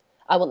 there.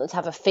 I want them to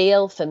have a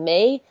feel for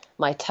me,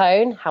 my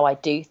tone, how I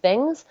do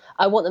things.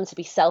 I want them to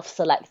be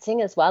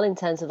self-selecting as well, in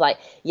terms of like,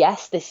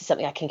 yes, this is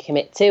something I can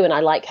commit to, and I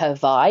like her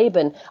vibe,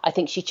 and I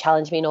think she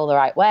challenged me in all the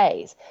right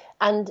ways.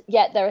 And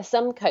yet there are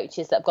some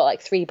coaches that have got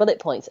like 3 bullet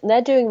points, and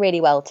they're doing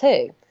really well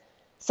too.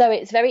 So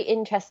it's very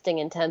interesting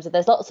in terms of,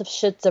 there's lots of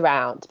shoulds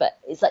around, but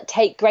it's like,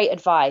 take great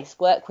advice,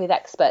 work with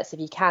experts if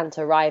you can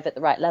to arrive at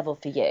the right level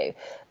for you.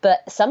 But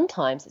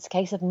sometimes it's a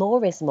case of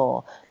more is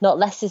more, not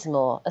less is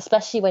more,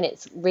 especially when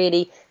it's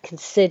really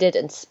considered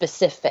and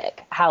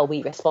specific how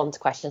we respond to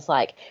questions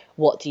like,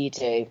 what do you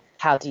do?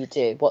 How do you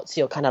do? What's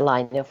your kind of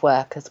line of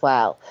work as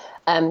well?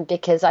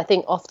 Because I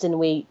think often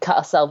we cut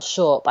ourselves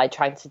short by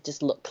trying to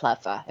just look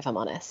clever, if I'm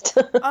honest.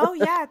 Oh,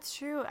 yeah, it's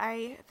true.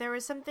 There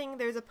was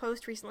a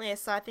post recently I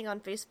saw, I think on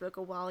Facebook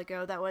a while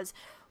ago, that was,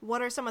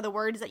 what are some of the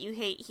words that you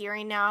hate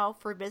hearing now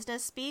for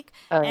business speak?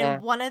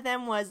 One of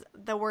them was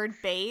the word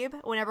babe,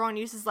 when everyone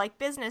uses like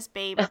business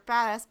babe or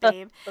badass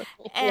babe.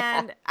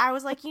 And I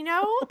was like,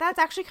 that's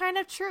actually kind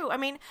of true. I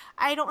mean,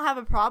 I don't have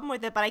a problem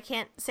with it, but I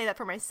can't say that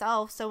for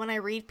myself. So when I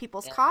read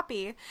people's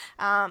copy,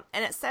 and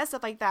it says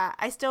stuff like that,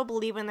 I still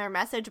believe in their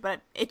message,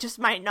 but it just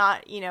might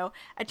not,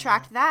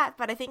 attract that.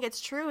 But I think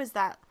it's true, is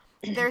that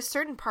there's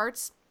certain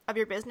parts of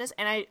your business,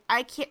 and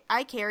I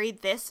carry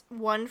this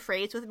one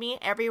phrase with me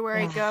everywhere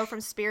I go,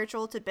 from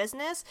spiritual to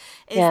business,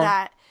 is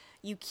that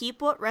you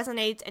keep what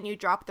resonates and you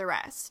drop the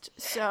rest.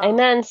 So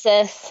amen,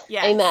 sis.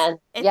 Yes. Amen.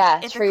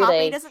 If truly. the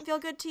copy doesn't feel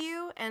good to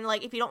you, and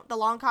like if the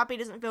long copy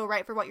doesn't feel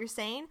right for what you're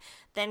saying,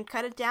 then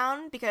cut it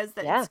down, because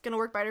that's going to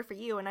work better for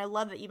you. And I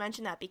love that you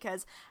mentioned that,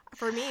 because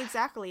for me,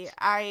 exactly,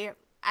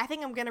 I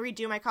think I'm going to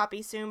redo my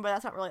copy soon, but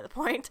that's not really the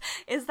point,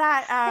 is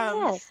that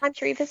time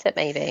to revisit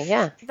maybe.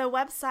 The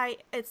website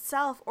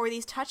itself, or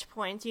these touch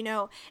points,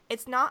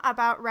 it's not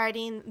about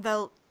writing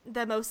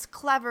the most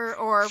clever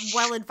or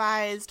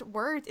well-advised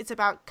words. It's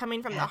about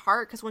coming from the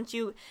heart, because once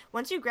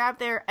you grab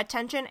their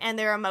attention and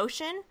their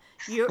emotion,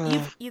 you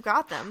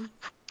got them.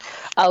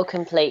 Oh,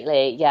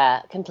 completely.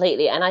 Yeah,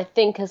 completely. And I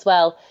think as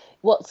well,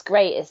 what's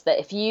great is that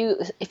if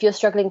you're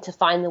struggling to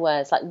find the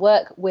words, like,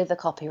 work with a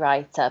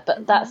copywriter,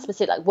 but that's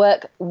specific, like,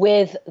 work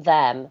with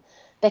them,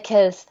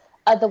 because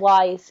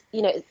otherwise,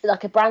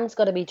 like, a brand's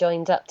got to be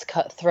joined up to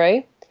cut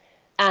through.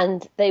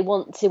 And they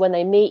want to, when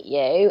they meet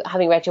you,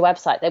 having read your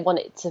website, they want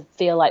it to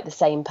feel like the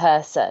same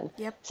person.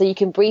 Yep. So you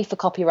can brief a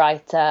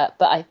copywriter,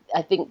 but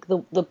I think the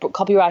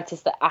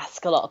copywriters that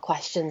ask a lot of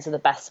questions are the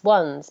best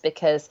ones,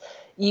 because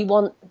you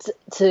want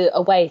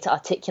a way to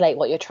articulate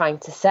what you're trying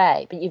to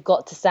say, but you've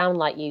got to sound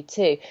like you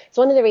too. It's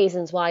one of the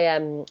reasons why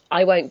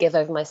I won't give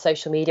over my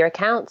social media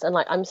accounts, and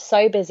like, I'm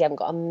so busy, I haven't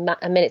got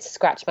a minute to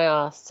scratch my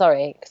ass.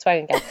 Sorry,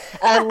 swearing again.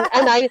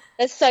 And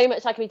there's so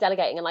much I can be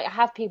delegating, and like, I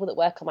have people that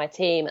work on my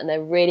team, and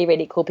they're really,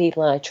 really cool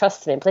people, and I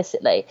trust them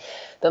implicitly.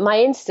 But my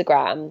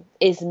Instagram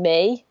is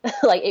me.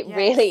 Like, it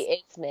really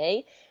is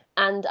me.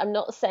 And I'm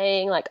not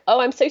saying like, oh,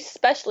 I'm so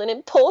special and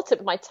important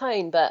with my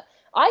tone, but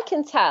I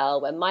can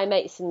tell when my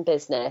mates in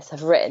business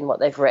have written what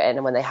they've written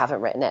and when they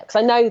haven't written it, because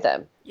I know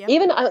them. Yep.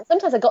 Even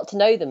sometimes I got to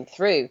know them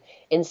through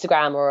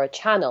Instagram or a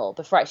channel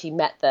before I actually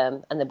met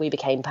them, and then we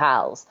became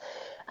pals.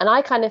 And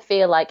I kind of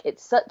feel like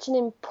it's such an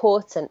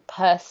important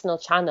personal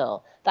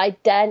channel that I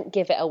daren't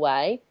give it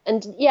away.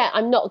 And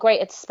I'm not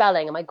great at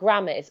spelling, and my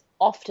grammar is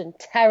often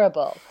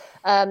terrible.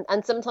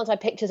 And sometimes my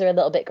pictures are a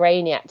little bit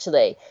grainy,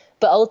 actually.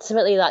 But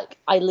ultimately, like,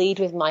 I lead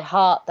with my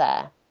heart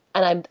there,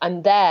 and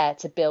I'm there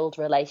to build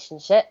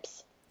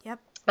relationships. Yep.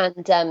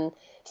 And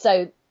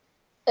so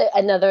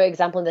another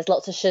example, and there's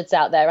lots of shoulds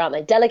out there, aren't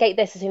they? Delegate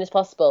this as soon as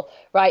possible,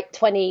 right?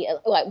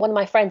 One of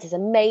my friends is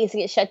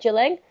amazing at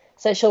scheduling.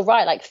 So she'll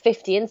write like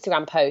 50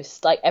 Instagram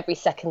posts like every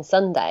second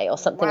Sunday or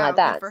something Wow, like good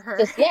that. for her.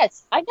 Just,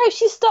 yes, I know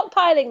she's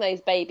stockpiling those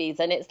babies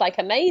and it's like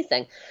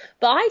amazing.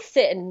 But I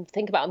sit and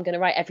think about I'm going to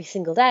write every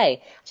single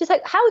day. She's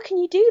like, how can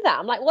you do that?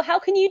 I'm like, well, how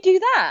can you do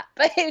that?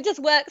 But it just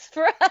works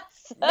for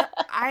us. No,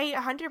 I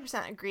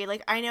 100% agree.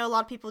 Like, I know a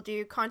lot of people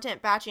do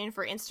content batching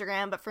for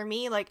Instagram, but for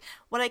me, like,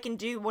 what I can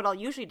do, what I'll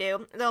usually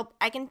do,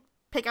 I can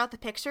pick out the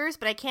pictures,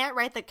 but I can't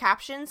write the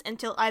captions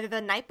until either the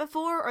night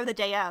before or the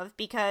day of,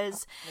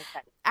 because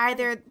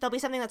either there'll be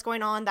something that's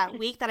going on that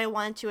week that I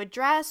wanted to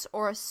address,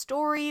 or a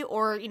story,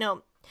 or,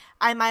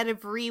 I might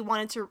have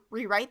wanted to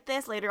rewrite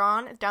this later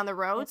on down the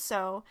road.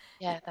 So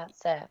Yeah,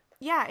 that's it.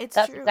 yeah, it's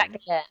That's true. exactly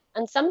it.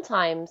 And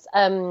sometimes,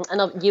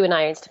 you and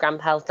I are Instagram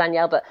pals,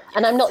 Danielle,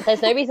 and I'm not,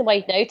 there's no reason why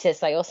you'd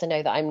notice. I also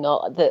know that I'm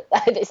not, that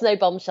it's no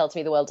bombshell to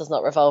me. The world does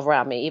not revolve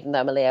around me, even though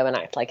I'm a Leo and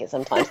act like it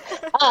sometimes.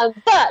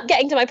 But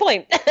getting to my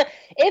point,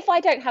 if I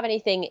don't have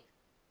anything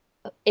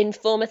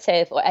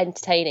informative or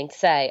entertaining to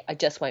say, I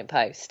just won't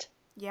post.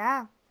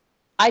 Yeah.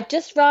 I'd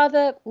just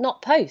rather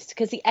not post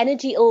because the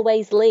energy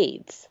always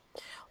leads.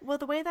 Well,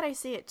 the way that I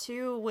see it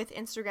too with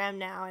Instagram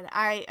now, and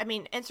I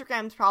mean,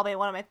 Instagram's probably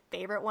one of my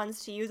favorite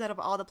ones to use out of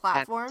all the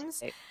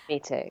platforms. Me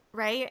too.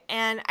 Right?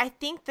 And I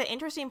think the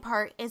interesting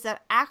part is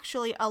that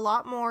actually a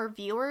lot more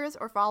viewers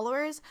or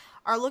followers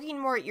are looking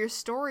more at your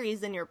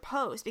stories than your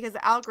posts, because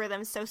the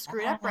algorithm's so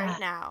screwed up right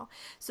now.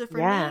 So for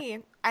me,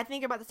 I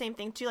think about the same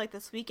thing too. Like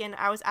this weekend,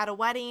 I was at a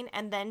wedding,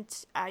 and then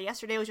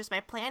yesterday was just my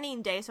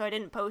planning day, so I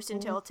didn't post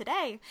until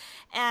today.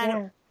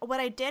 And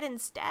what I did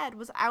instead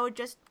was I would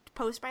just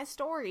post my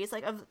stories,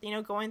 like, of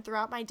going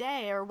throughout my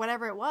day or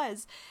whatever it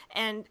was,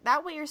 and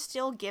that way you're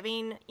still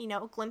giving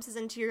glimpses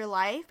into your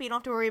life, but you don't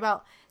have to worry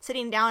about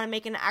sitting down and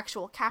making an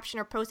actual caption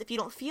or post if you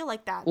don't feel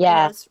like that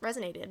it's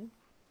resonated.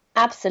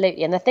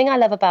 Absolutely. And the thing I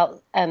love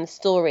about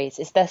stories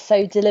is they're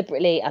so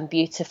deliberately and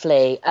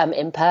beautifully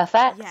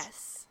imperfect.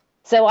 Yes.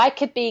 So I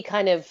could be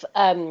kind of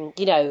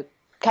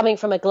coming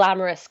from a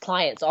glamorous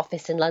client's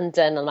office in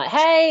London, and like,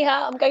 hey,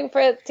 I'm going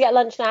to get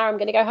lunch now, I'm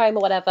going to go home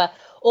or whatever.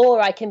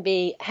 Or I can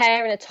be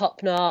hair in a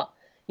top knot,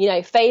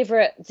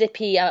 favorite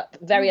zippy up,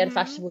 very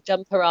unfashionable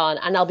jumper on,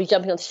 and I'll be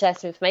jumping on to share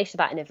some information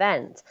about an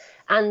event.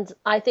 And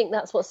I think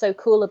that's what's so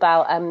cool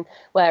about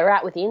where we're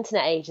at with the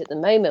internet age at the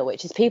moment,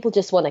 which is people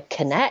just want to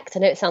connect.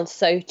 I know it sounds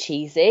so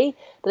cheesy,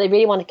 but they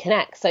really want to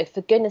connect. So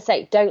for goodness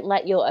sake, don't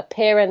let your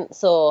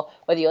appearance or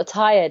whether you're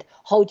tired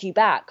hold you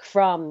back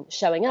from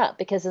showing up.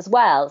 Because as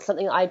well,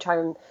 something that I try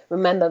and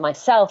remember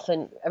myself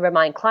and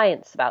remind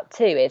clients about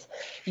too is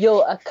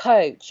you're a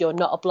coach, you're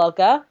not a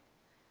blogger.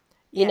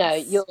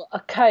 You're a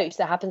coach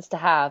that happens to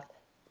have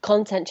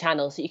content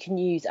channels that you can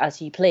use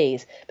as you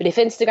please. But if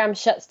Instagram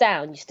shuts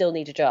down, you still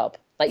need a job.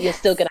 Like, you're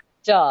still going to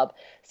have a job.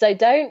 So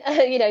don't,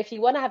 if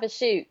you want to have a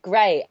shoot,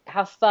 great,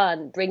 have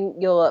fun, bring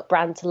your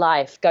brand to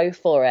life, go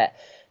for it.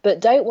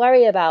 But don't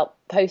worry about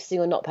posting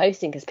or not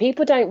posting, because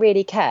people don't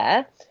really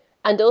care.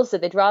 And also,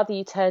 they'd rather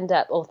you turned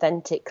up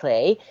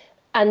authentically.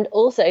 And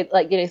also,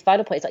 the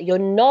final point is, you're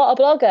not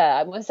a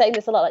blogger. I'm saying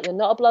this a lot, you're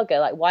not a blogger.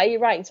 Like, why are you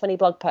writing 20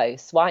 blog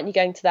posts? Why aren't you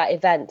going to that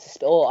event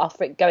or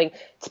going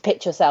to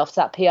pitch yourself to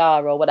that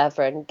PR or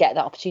whatever and get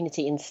that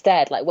opportunity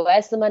instead? Like,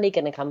 where's the money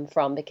going to come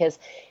from? Because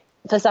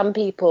for some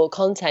people,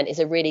 content is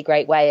a really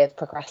great way of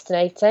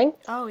procrastinating.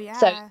 Oh, yeah.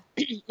 So,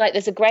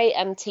 there's a great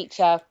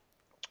teacher,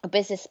 a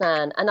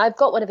businessman, and I've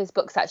got one of his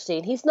books, actually,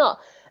 and he's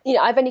not...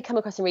 I've only come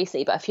across him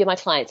recently, but a few of my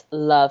clients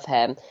love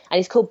him. And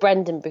he's called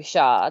Brendon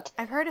Burchard.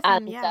 I've heard of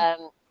him, yeah.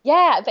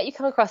 I bet you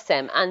come across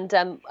him. And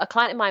a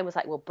client of mine was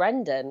like, well,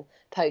 Brendon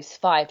posts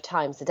 5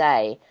 times a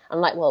day. I'm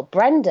like, well,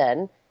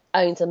 Brendon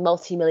owns a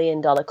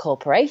multi-million-dollar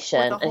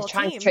corporation and is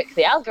trying to trick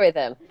the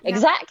algorithm. Yeah.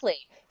 Exactly.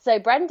 So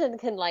Brendon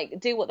can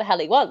do what the hell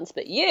he wants,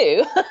 but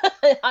you,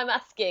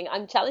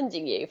 I'm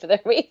challenging you for the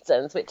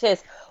reasons, which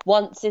is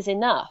once is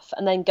enough,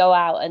 and then go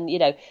out and,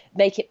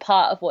 make it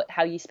part of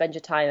how you spend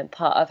your time and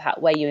part of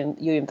where you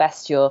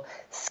invest your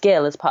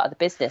skill as part of the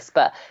business.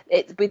 But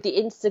it's with the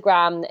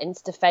Instagram,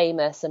 Insta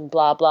famous and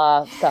blah,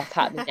 blah stuff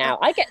happening now.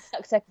 I get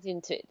sucked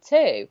into it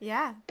too.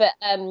 Yeah. But,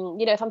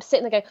 if I'm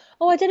sitting there going,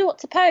 oh, I don't know what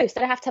to post,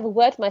 then I have to have a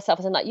word for myself.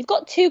 And I'm like, you've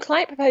got 2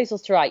 client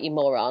proposals to write, you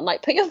moron.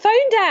 Put your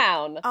phone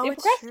down. Oh, You're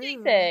it's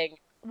procrastinating. true.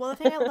 Well, the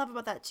thing I love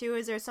about that too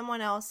is there's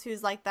someone else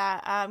who's like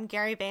that,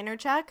 Gary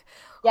Vaynerchuk.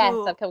 Yes,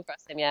 I've come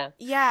across him, yeah.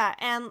 Yeah,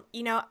 and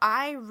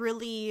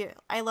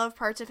I love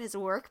parts of his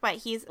work, but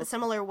he's a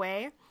similar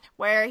way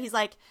where he's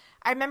like,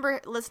 I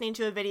remember listening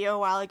to a video a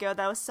while ago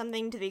that was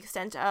something to the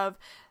extent of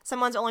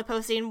someone's only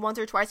posting once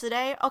or twice a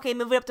day. Okay,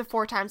 move it up to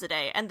 4 times a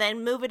day, and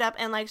then move it up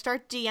and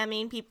start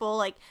DMing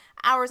people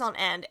hours on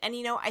end. And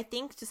I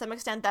think to some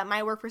extent that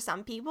might work for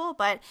some people,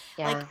 but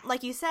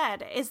like you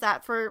said, is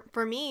that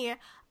for me,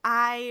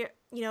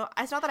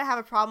 it's not that I have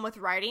a problem with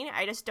writing.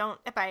 I just don't,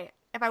 if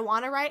I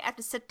want to write, I have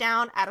to sit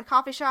down at a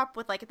coffee shop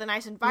with the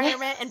nice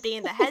environment and be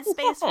in the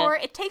headspace for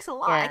it. It takes a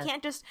lot. Yeah. I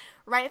can't just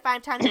write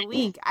 5 times a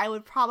week. I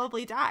would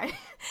probably die.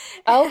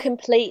 Oh,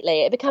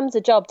 completely. It becomes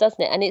a job,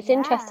 doesn't it? And it's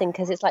interesting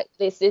because it's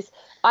this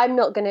I'm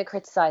not going to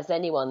criticize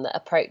anyone that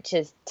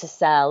approaches to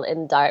sell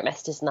in direct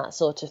messages and that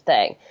sort of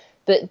thing.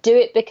 but do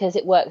it because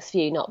it works for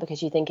you, not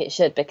because you think it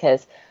should.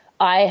 Because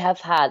I have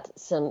had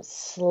some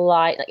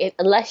slight, like,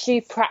 unless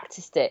you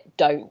practiced it,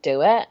 don't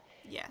do it.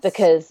 Yes.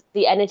 Because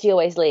the energy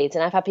always leads.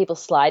 And I've had people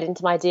slide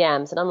into my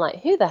DMs and I'm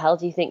like, who the hell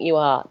do you think you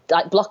are?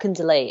 Like, block and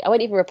delete. I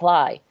won't even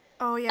reply.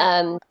 Oh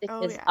yeah.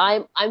 Because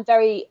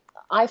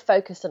I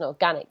focused on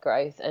organic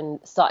growth and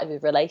started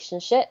with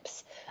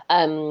relationships,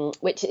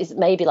 which is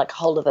maybe like a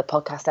whole other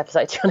podcast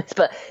episode, to be honest.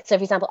 But so,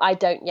 for example, I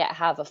don't yet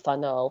have a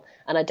funnel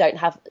and I don't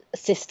have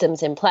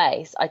systems in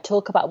place. I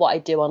talk about what I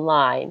do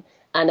online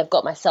and I've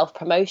got my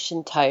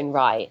self-promotion tone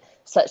right,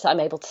 such that I'm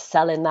able to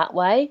sell in that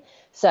way.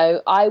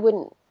 So I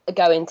wouldn't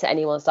go into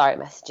anyone's direct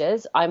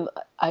messages. I'm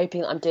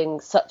hoping I'm doing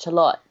such a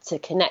lot to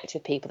connect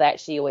with people. They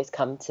actually always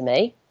come to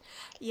me.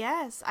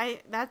 Yes, I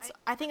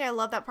think I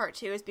love that part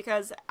too, is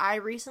because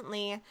I've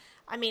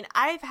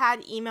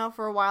had email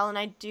for a while and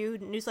I do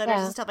newsletters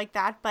and stuff like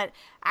that, but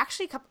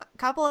actually a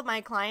couple of my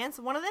clients,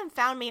 one of them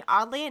found me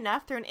oddly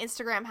enough through an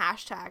Instagram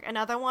hashtag.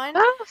 Another one,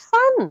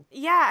 fun.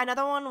 Yeah,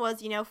 another one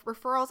was,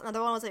 referrals.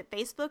 Another one was a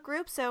Facebook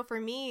group. So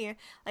for me,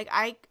 like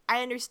I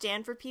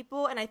understand for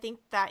people, and I think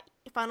that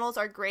funnels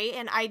are great,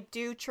 and I'm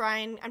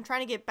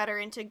trying to get better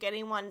into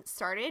getting one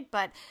started,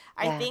 but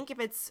I think if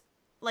it's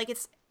like,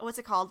 it's, what's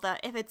it called?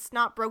 If it's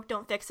not broke,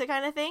 don't fix it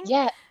kind of thing.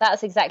 Yeah,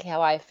 that's exactly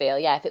how I feel.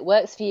 Yeah, if it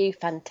works for you,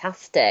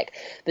 fantastic.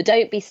 But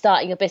don't be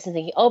starting your business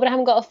thinking, oh, but I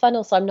haven't got a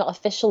funnel, so I'm not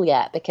official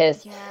yet.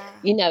 Because,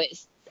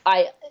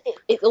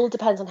 it all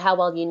depends on how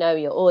well you know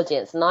your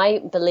audience. And I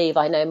believe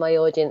I know my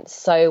audience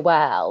so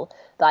well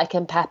that I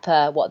can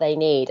pepper what they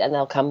need and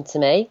they'll come to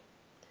me.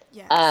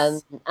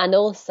 Yes. And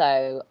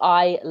also,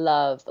 I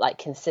love like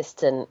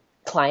consistent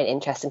client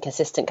interest and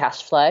consistent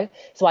cash flow.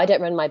 So I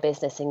don't run my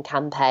business in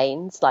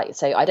campaigns.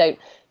 So I don't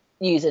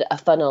use a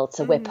funnel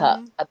to whip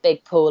up a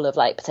big pool of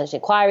like potential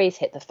inquiries,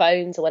 hit the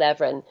phones or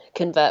whatever, and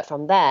convert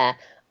from there.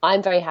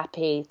 I'm very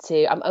happy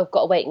I've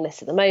got a waiting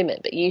list at the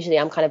moment, but usually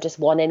I'm kind of just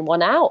one in,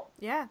 one out.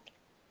 Yeah.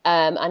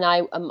 And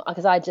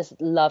because I just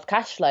love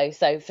cash flow.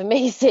 So for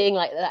me, seeing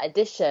like that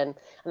addition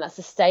and that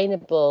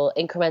sustainable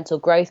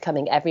incremental growth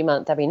coming every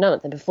month,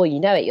 and before you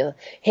know it, you're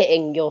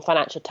hitting your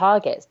financial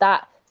targets,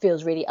 that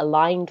feels really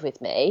aligned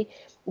with me.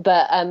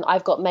 But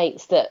I've got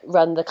mates that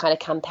run the kind of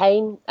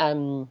campaign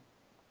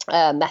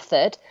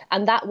method,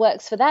 and that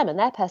works for them and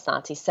their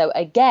personality. So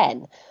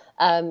again,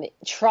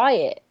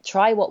 try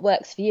what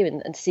works for you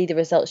and see the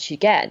results you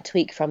get and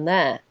tweak from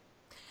there.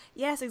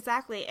 Yes,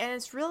 exactly. And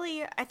it's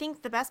really, I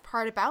think the best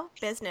part about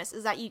business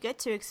is that you get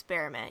to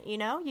experiment, you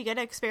get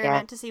to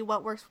experiment to see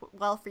what works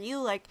well for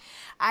you. Like,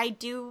 I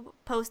do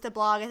post a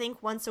blog, I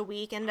think once a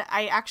week, and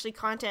I actually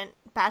content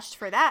batched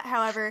for that.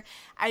 However,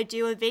 I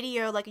do a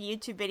video, like a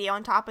YouTube video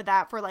on top of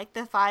that for like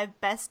the 5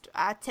 best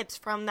tips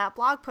from that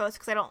blog post,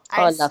 because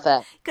I love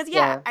it. Because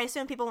I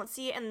assume people won't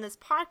see it in this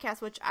podcast,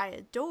 which I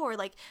adore.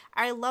 Like,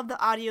 I love the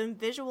audio and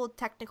visual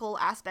technical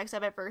aspects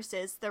of it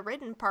versus the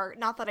written part.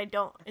 Not that I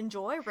don't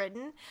enjoy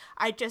written.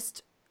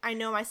 I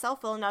know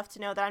myself well enough to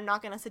know that I'm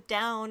not going to sit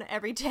down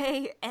every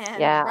day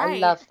and write. I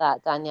love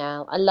that,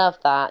 Danielle. I love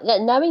that. Yeah,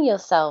 knowing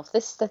yourself.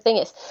 This is the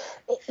thing.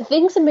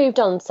 Things have moved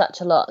on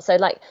such a lot. So,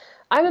 like,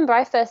 I remember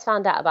I first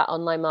found out about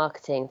online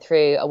marketing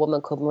through a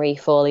woman called Marie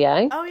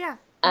Forleo. Oh, yeah.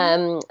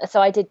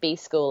 So I did B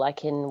school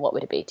like in, what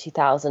would it be,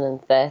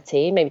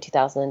 2013, maybe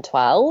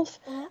 2012,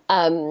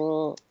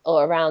 or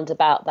around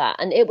about that.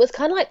 And it was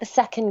kind of like the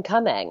second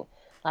coming,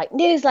 like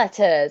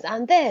newsletters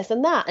and this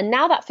and that. And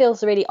now that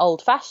feels really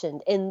old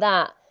fashioned in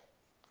that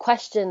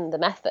question the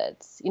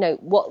methods.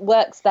 What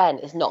works then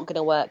is not going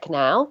to work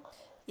now.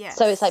 Yes.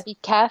 So it's like, be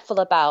careful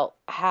about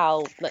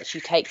how much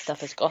you take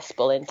stuff as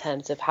gospel in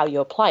terms of how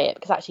you apply it,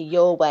 because actually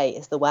your way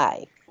is the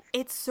way.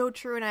 It's so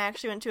true, and I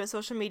actually went to a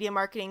social media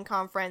marketing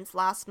conference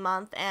last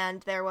month,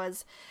 and there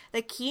was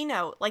the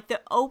keynote, like the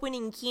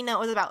opening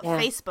keynote was about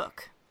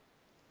Facebook.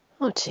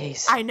 Oh,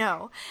 jeez. I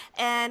know.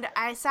 And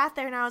I sat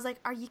there and I was like,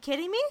 are you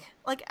kidding me?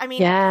 Like, I mean,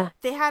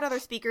 they had other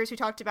speakers who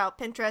talked about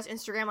Pinterest,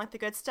 Instagram, like the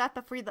good stuff,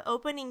 but for the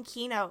opening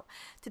keynote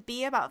to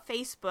be about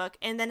Facebook,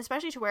 and then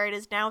especially to where it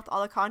is now with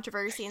all the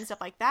controversy and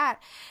stuff like that,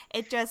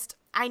 it just,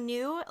 I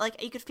knew,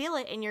 like, you could feel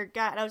it in your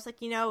gut. And I was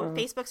like,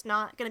 Facebook's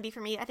not going to be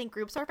for me. I think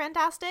groups are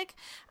fantastic,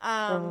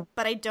 but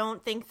I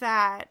don't think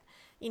that,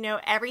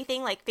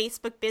 everything like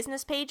Facebook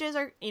business pages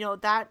are,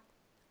 that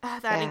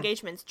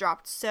engagement's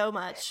dropped so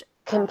much.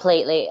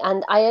 Completely.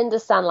 And I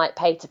understand like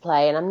pay to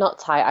play, and I'm not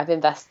tight. I've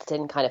invested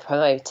in kind of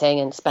promoting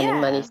and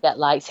spending money to get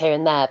likes here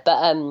and there.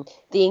 But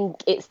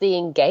it's the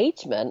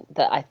engagement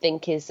that I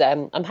think is,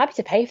 I'm happy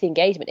to pay for the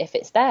engagement if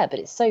it's there, but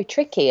it's so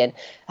tricky. And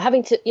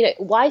having to,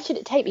 why should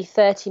it take me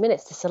 30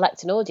 minutes to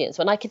select an audience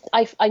when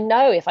I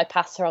know if I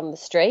pass her on the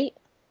street?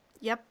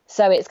 Yep.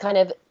 So it's kind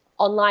of,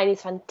 online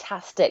is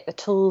fantastic. The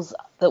tools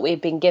that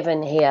we've been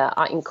given here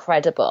are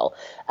incredible.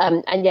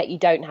 And yet you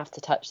don't have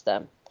to touch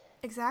them.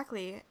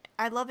 Exactly.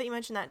 I love that you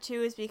mentioned that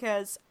too, is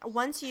because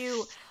once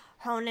you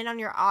hone in on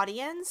your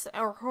audience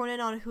or hone in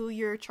on who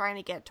you're trying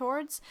to get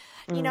towards.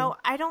 You know,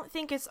 I don't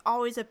think it's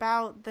always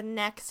about the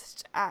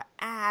next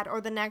ad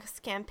or the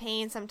next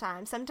campaign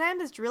sometimes.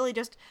 Sometimes it's really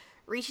just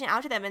reaching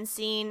out to them and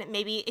seeing,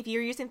 maybe if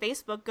you're using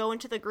Facebook, go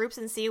into the groups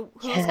and see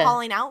who's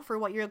calling out for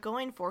what you're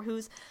going for,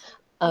 who's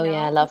Oh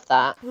yeah, I love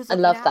that. I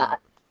love that.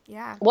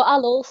 Yeah. What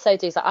I'll also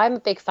do is I'm a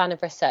big fan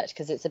of research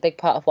because it's a big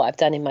part of what I've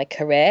done in my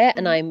career,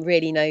 and I'm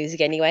really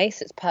nosy anyway,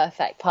 so it's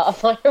perfect part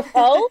of my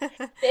role.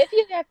 But if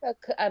you're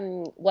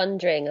ever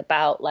wondering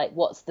about like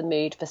what's the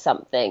mood for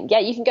something, yeah,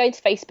 you can go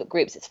into Facebook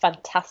groups. It's a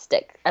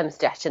fantastic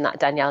suggestion, that,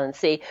 Danielle, and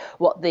see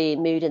what the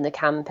mood in the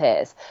camp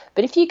is.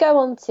 But if you go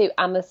onto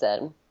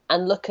Amazon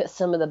and look at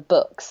some of the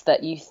books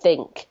that you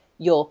think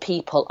your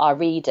people are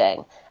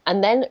reading,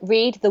 and then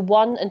read the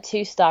 1 and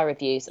 2 star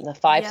reviews and the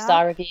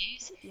 5-star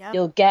reviews,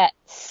 you'll get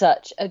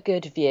such a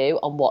good view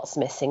on what's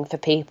missing for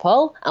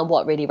people and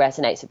what really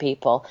resonates with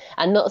people.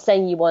 And not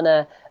saying you want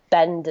to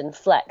bend and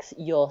flex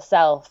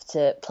yourself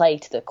to play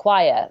to the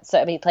choir,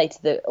 play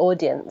to the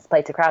audience,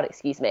 play to crowd,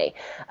 excuse me,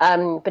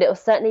 but it will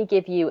certainly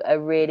give you a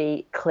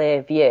really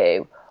clear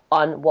view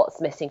on what's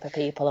missing for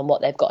people and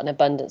what they've got an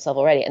abundance of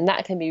already. And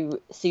that can be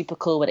super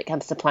cool when it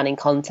comes to planning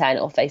content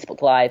or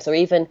Facebook Lives, or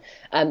even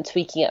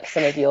tweaking up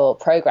some of your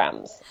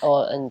programs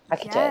and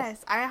packages.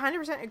 Yes, I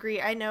 100%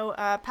 agree. I know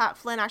Pat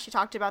Flynn actually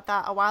talked about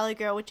that a while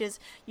ago, which is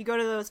you go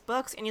to those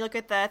books and you look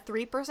at the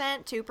 3%,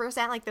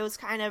 2%, like those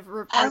kind of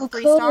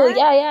free cool. stars.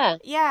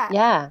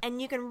 Yeah.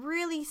 And you can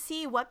really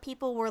see what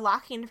people were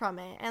lacking from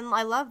it. And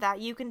I love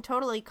that. You can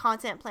totally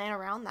content plan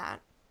around that.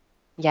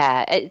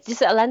 Yeah, it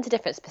lends a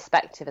different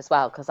perspective as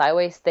well, because I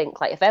always think,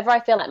 like, if ever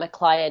I feel like my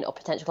client or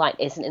potential client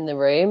isn't in the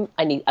room,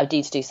 I need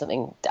to do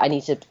something. I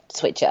need to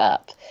switch it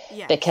up,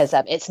 because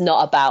it's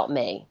not about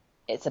me,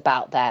 it's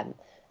about them,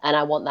 and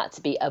I want that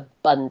to be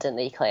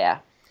abundantly clear.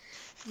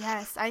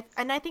 Yes, I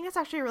think it's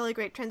actually a really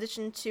great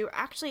transition to,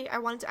 actually, I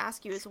wanted to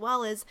ask you as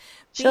well, is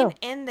being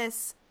in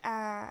this,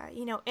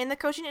 in the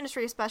coaching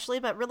industry especially,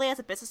 but really as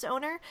a business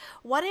owner,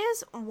 what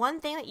is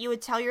one thing that you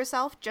would tell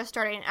yourself just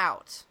starting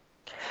out?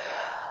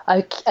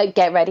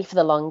 Get ready for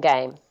the long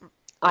game.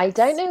 I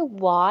don't know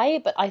why,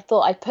 but I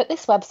thought I'd put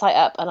this website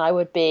up and I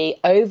would be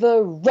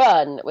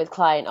overrun with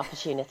client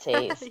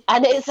opportunities.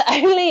 And it's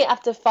only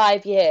after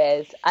 5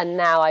 years, and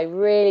now I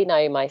really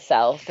know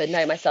myself and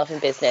know myself in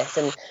business.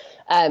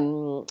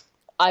 And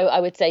I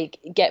would say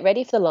get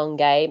ready for the long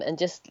game, and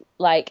just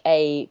like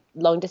a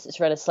long distance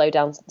runner slows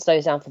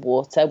down for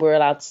water, we're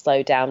allowed to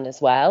slow down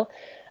as well.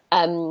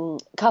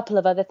 Couple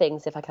of other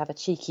things, if I could have a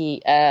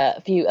cheeky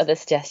few other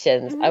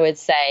suggestions, I would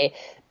say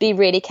be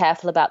really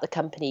careful about the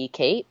company you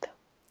keep.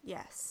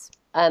 Yes.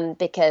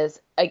 Because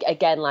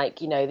again, like,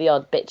 the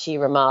odd bitchy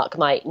remark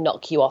might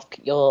knock you off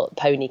your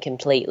pony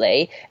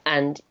completely,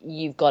 and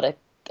you've got to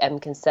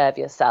conserve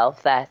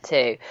yourself there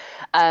too.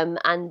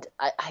 And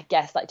I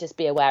guess, like, just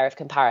be aware of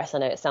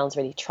comparison. I know it sounds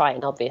really trite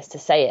and obvious to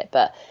say it,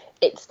 but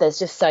there's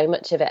just so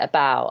much of it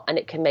about, and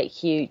it can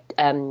make you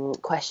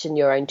question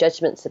your own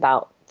judgments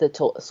about the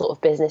sort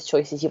of business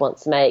choices you want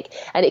to make.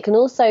 And it can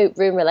also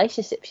ruin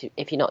relationships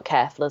if you're not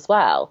careful as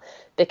well,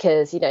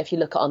 because if you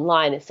look at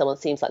online, if someone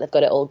seems like they've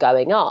got it all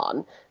going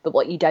on, but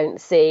what you don't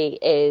see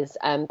is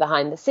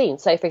behind the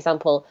scenes. So for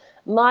example,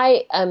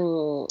 my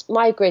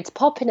grid's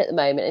popping at the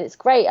moment, and it's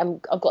great.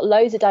 I've got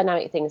loads of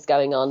dynamic things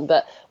going on,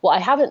 but what I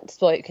haven't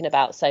spoken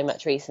about so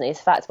much recently is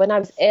the fact, when I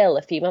was ill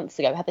a few months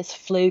ago, I had this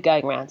flu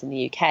going around in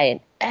the UK, and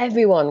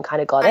everyone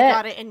kind of got it. I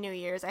got it in New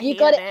Year's. I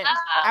hated it.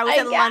 I was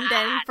in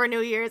London for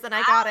New Year's and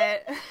I got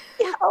it.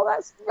 Yeah, oh,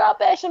 that's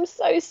rubbish. I'm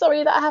so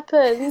sorry that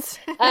happened.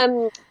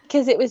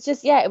 Because it was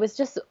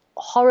just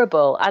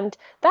horrible. And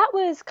that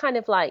was kind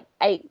of like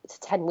 8 to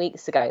 10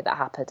 weeks ago that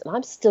happened. And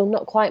I'm still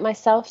not quite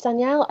myself,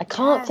 Danielle. I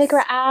can't figure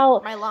it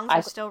out. My lungs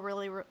are still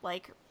really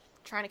like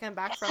trying to come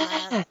back from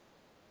that.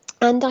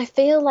 And I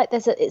feel like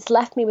it's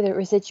left me with a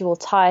residual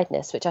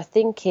tiredness, which I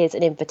think is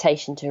an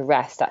invitation to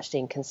rest,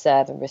 actually, and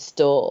conserve and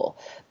restore.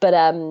 But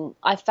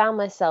I found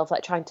myself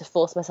like trying to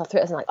force myself through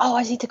it. I was like, I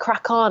just need to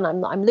crack on.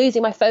 I'm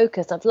losing my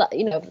focus. I've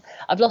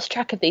lost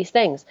track of these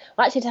things.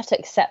 I actually have to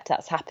accept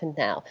that's happened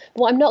now.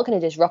 But I'm not going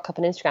to just rock up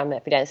on Instagram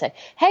every day and say,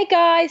 hey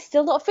guys,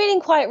 still not feeling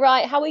quite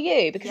right. How are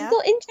you? Because it's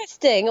not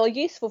interesting or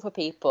useful for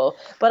people.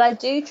 But I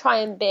do try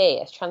and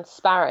be as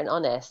transparent and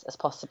honest as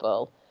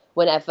possible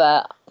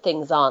whenever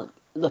things aren't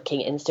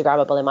looking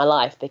Instagrammable in my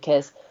life,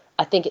 because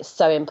I think it's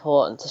so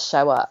important to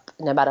show up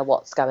no matter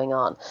what's going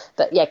on.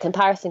 But yeah,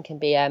 comparison can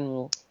be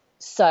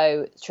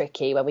so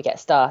tricky when we get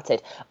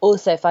started.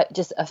 Also,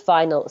 just a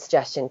final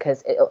suggestion,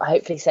 because it'll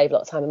hopefully save a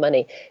lot of time and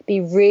money,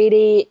 be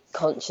really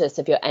conscious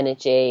of your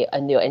energy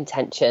and your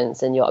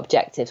intentions and your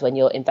objectives when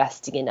you're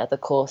investing in other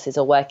courses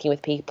or working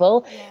with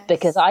people.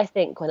 Because I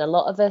think when a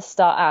lot of us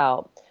start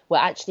out, we're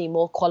actually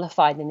more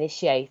qualified and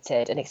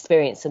initiated and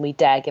experienced than we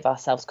dare give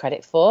ourselves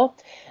credit for.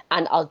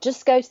 And I'll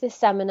just go to this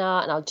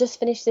seminar and I'll just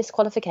finish this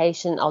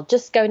qualification. I'll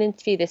just go and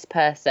interview this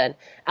person.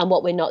 And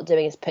what we're not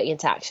doing is putting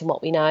into action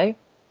what we know.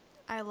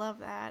 I love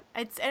that.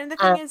 And the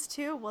thing is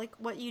too, like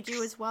what you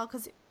do as well,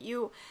 because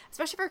you,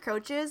 especially for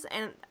coaches,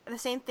 and the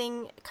same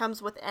thing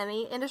comes with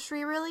any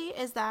industry really,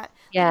 is that,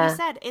 like you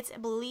said, it's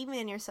believing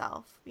in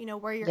yourself,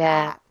 where you're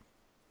at.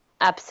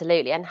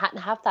 Absolutely, and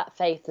have that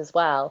faith as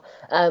well.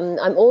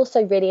 I'm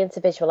also really into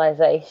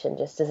visualization,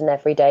 just as an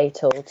everyday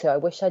tool too. I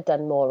wish I'd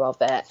done more of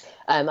it.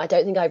 I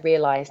don't think I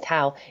realised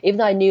how, even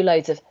though I knew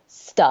loads of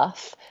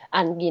stuff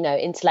and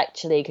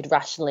intellectually could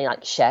rationally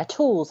like share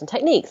tools and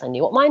techniques, I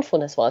knew what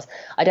mindfulness was.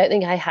 I don't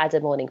think I had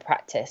a morning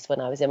practice when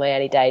I was in my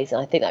early days,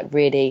 and I think that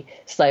really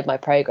slowed my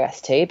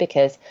progress too,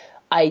 because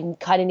I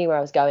kind of knew where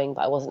I was going,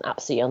 but I wasn't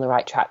absolutely on the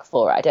right track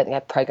for it. I don't think I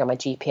programmed my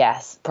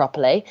GPS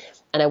properly.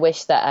 And I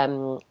wish that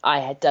I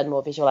had done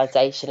more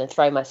visualization and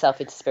thrown myself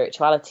into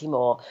spirituality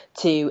more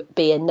to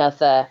be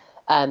another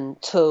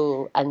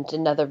tool and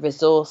another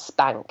resource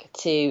bank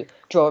to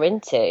draw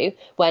into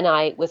when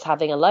I was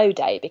having a low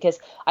day, because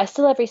I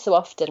still every so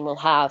often will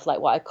have like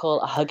what I call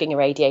a hugging a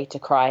radiator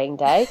crying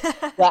day,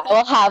 where I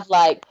will have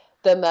like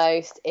the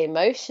most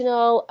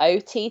emotional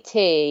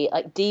OTT,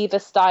 like diva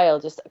style,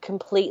 just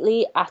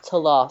completely at a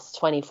loss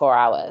 24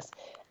 hours.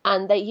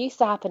 And they used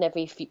to happen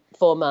every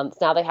 4 months.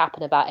 Now they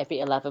happen about every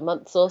 11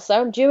 months or so.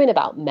 I'm due in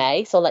about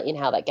May, so I'll let you know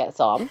how that gets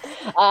on.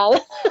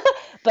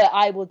 But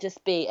I will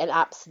just be an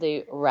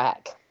absolute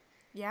wreck.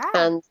 Yeah.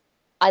 And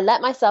I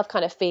let myself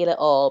kind of feel it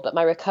all, but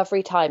my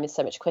recovery time is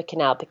so much quicker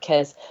now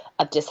because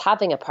of just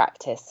having a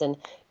practice and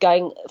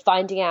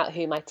finding out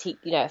who my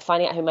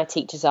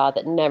teachers are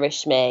that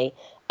nourish me.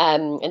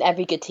 And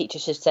every good teacher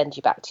should send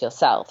you back to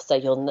yourself. So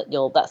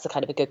you'll that's the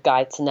kind of a good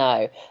guide to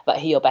know about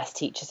who your best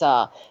teachers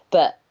are.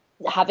 But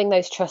having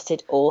those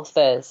trusted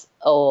authors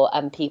or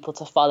people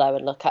to follow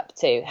and look up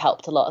to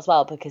helped a lot as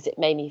well, because it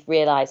made me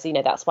realize,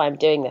 that's why I'm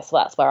doing this.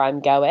 Well, that's where I'm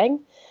going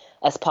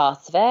as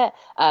part of it.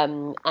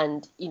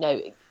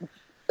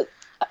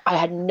 I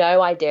had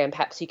no idea, and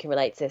perhaps you can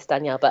relate to this,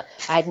 Danielle, but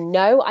I had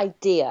no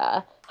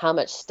idea how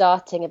much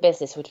starting a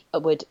business would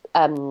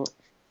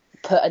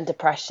put under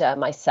pressure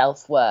my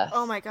self-worth.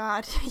 Oh my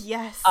God,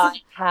 yes.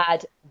 I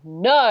had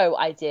no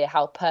idea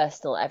how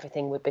personal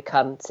everything would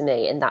become to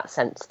me in that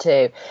sense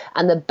too,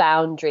 and the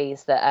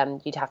boundaries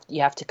that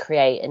you have to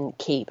create and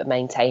keep and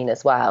maintain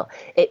as well.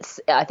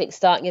 I think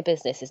starting a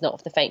business is not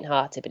for the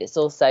faint-hearted, but it's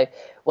also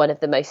one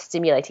of the most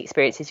stimulating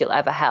experiences you'll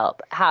ever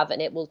have,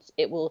 and it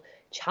will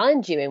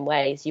challenge you in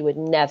ways you would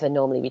never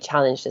normally be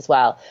challenged as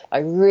well. I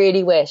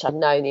really wish I'd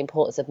known the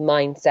importance of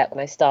mindset when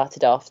I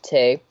started off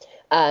too.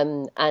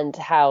 And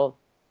how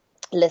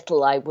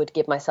little I would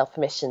give myself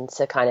permission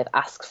to kind of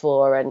ask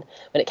for, and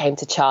when it came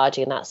to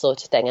charging and that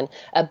sort of thing.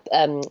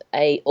 And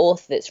a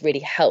author that's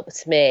really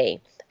helped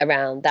me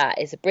around that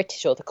is a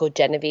British author called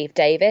Genevieve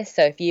Davis.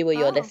 So if you or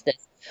your listeners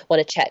want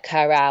to check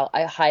her out,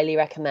 I highly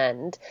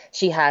recommend.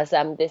 She has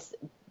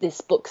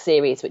this book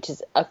series, which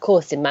is a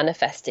course in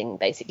manifesting,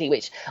 basically,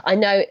 which I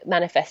know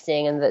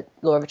manifesting and the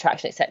law of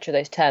attraction, etc.,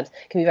 those terms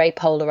can be very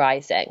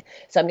polarizing.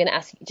 So I'm going to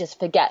ask you, just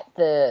forget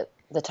the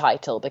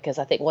title, because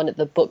I think one of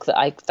the book that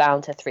I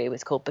found her through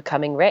was called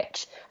Becoming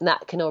Rich, and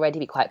that can already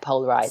be quite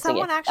polarizing.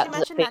 Someone actually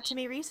mentioned that to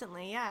me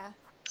recently. Yeah.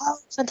 Oh,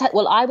 fantastic.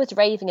 Well, I was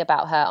raving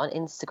about her on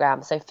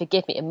Instagram, so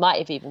forgive me. It might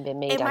have even been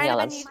me, Danielle. It might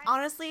have been you.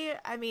 Honestly,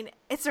 I mean,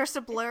 it's just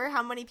a blur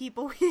how many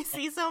people we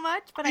see so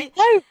much, but I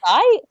know,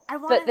 right? I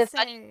want to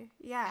say,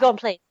 yeah. Go on,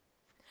 please.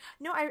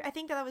 No, I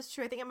think that was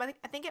true. I think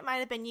it might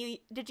have been you.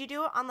 Did you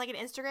do it on like an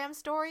Instagram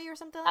story or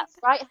something like that?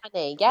 That's right,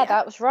 honey. Yeah,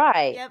 that was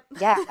right. Yep.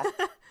 Yeah.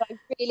 I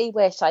really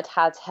wish I'd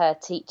had her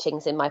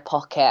teachings in my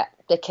pocket,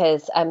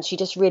 because she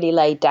just really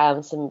laid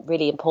down some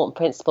really important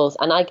principles,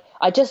 and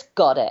I just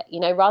got it.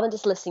 Rather than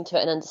just listening to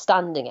it and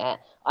understanding it,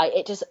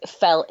 it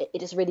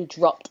just really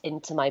dropped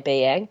into my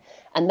being,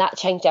 and that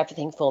changed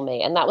everything for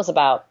me. And that was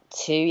about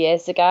 2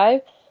 years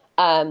ago,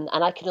 and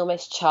I can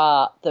almost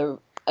chart the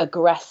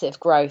aggressive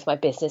growth my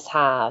business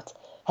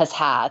has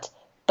had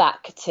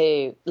back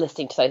to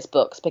listening to those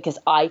books, because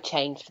I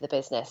changed for the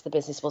business. The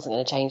business wasn't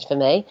going to change for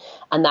me,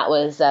 and that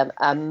was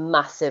a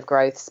massive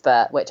growth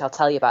spurt, which I'll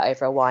tell you about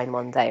over a wine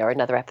one day, or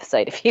another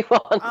episode if you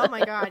want. Oh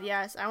my God,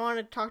 yes, I want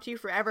to talk to you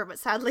forever, but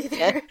sadly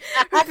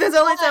there's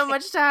only so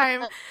much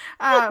time.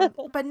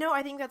 But no,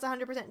 I think that's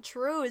 100%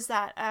 true, is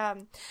that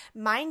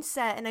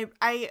mindset. And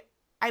I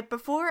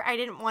before I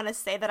didn't want to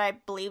say that I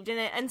believed in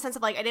it, in the sense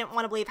of like I didn't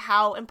want to believe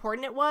how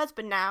important it was,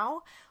 but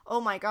now, oh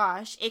my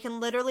gosh, it can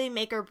literally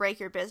make or break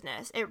your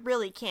business. It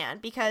really can,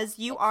 because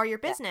you are your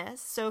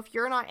business. So if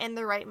you're not in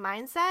the right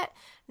mindset,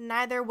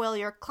 neither will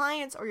your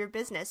clients or your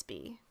business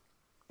be.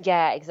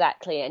 Yeah,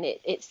 exactly. And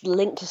it's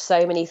linked to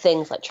so many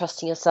things, like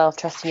trusting yourself,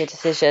 trusting your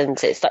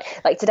decisions. It's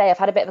like today I've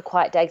had a bit of a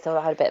quiet day because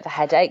I've had a bit of a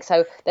headache.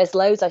 So there's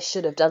loads I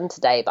should have done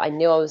today, but I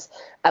knew I was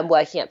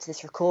working up to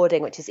this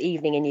recording, which is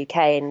evening in UK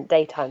and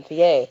daytime for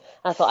you. And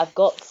I thought I've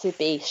got to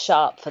be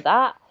sharp for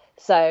that.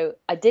 So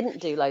I didn't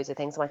do loads of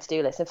things on my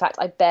to-do list. In fact,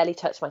 I barely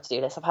touched my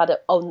to-do list. I've had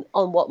it on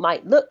what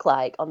might look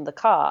like on the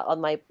car,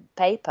 on my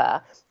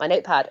paper, my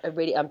notepad, a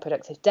really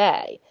unproductive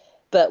day.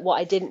 But what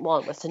I didn't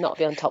want was to not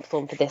be on top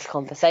form for this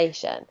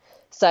conversation.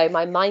 So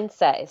my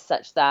mindset is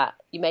such that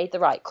you made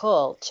the right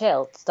call,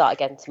 chill, start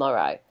again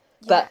tomorrow.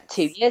 But Yes.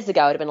 2 years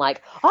ago, I'd have been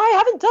like, I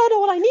haven't done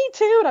all I need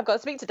to, and I've got to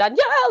speak to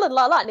Danielle and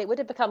and it would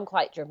have become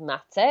quite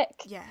dramatic.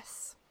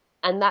 Yes.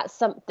 And that's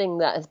something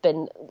that has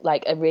been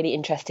like a really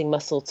interesting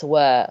muscle to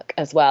work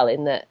as well,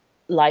 in that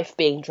life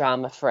being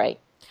drama free.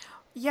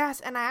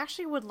 Yes, and I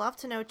actually would love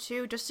to know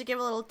too, just to give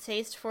a little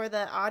taste for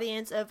the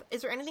audience of,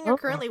 is there anything you're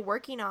currently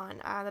working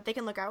on that they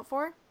can look out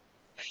for?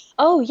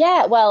 Oh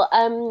yeah, well,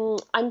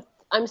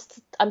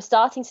 I'm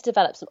starting to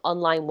develop some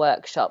online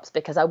workshops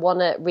because I want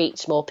to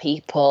reach more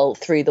people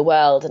through the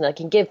world, and I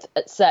can give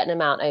a certain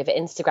amount over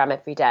Instagram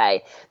every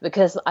day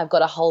because I've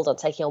got a hold on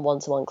taking on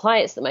one-to-one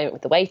clients at the moment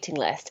with the waiting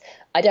list.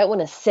 I don't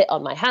want to sit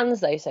on my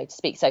hands though, so to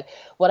speak. So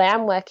what I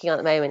am working on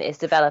at the moment is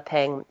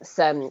developing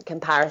some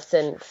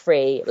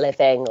comparison-free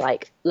living,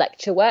 like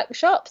lecture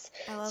workshops.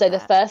 So the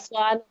first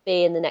one will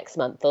be in the next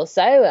month or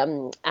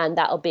so, and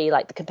that'll be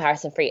like the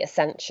comparison-free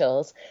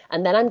essentials.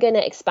 And then I'm going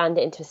to expand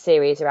it into a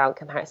series around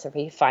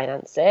comparison-free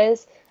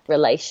finances,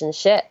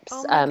 relationships,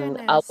 our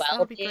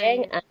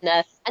well-being,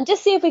 and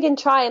just see if we can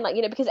try and, like,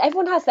 because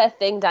everyone has their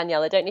thing,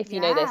 Danielle. I don't know if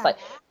you know this, like,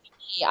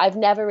 I've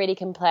never really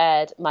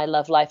compared my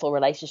love life or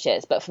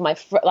relationships, but for my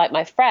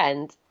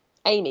friend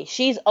Amy,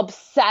 she's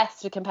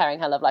obsessed with comparing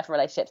her love life and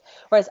relationships,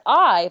 whereas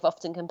I've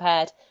often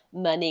compared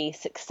money,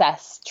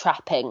 success,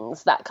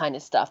 trappings, that kind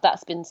of stuff.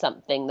 That's been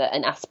something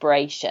an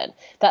aspiration.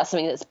 That's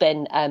something that's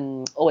been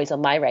always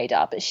on my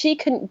radar. But she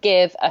couldn't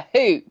give a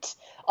hoot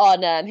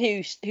on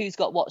who's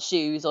got what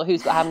shoes or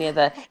who's got how many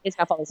other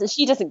Instagram followers, and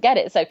she doesn't get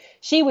it. So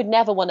she would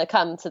never want to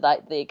come to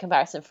the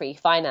comparison free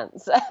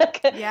finance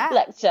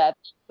lecture.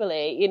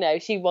 Equally,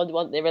 she would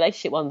want the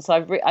relationship one.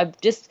 So I've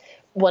just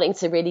wanting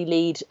to really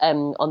lead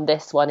on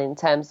this one in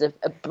terms of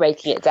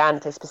breaking it down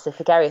into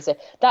specific areas. So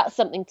that's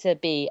something to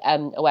be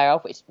aware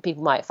of, which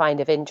people might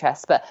find of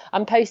interest. But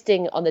I'm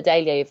posting on the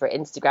daily over at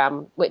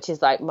Instagram, which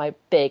is like my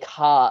big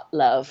heart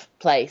love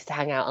place to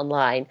hang out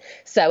online.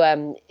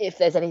 So if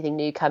there's anything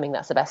new coming,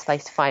 that's the best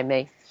place to find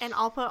me. And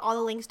I'll put all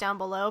the links down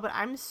below, but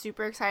I'm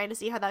super excited to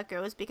see how that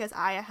goes because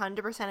I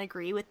 100%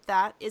 agree with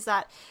that. Is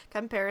that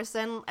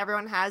comparison,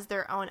 everyone has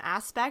their own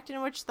aspect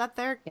in which that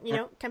they're,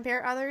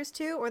 compare others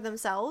to or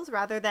themselves,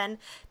 rather than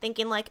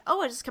thinking like,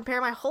 oh, I just compare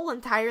my whole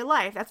entire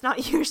life. That's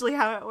not usually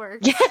how it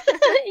works.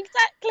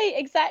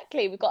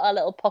 Exactly. We've got our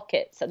little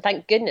pockets, and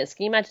thank goodness.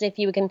 Can you imagine if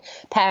you were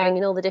comparing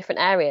in all the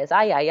different areas?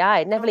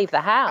 I'd never leave the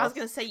house. I was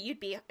going to say,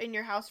 you'd be in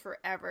your house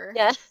forever.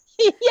 Yeah.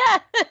 Yeah.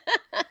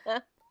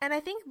 And I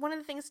think one of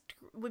the things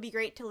would be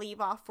great to leave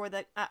off for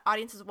the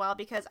audience as well,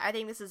 because I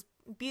think this is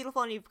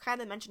beautiful, and you've kind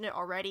of mentioned it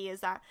already,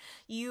 is that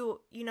you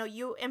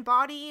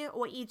embody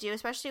what you do,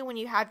 especially when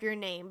you have your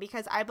name,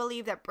 because I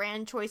believe that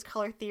brand choice,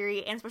 color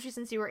theory, and especially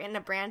since you were in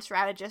a brand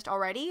strategist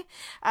already,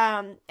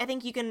 I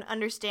think you can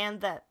understand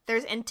that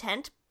there's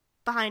intent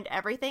behind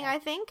everything, I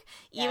think,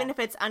 even if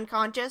it's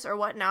unconscious or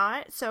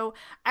whatnot. So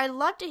I'd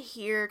love to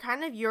hear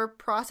kind of your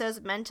process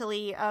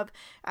mentally of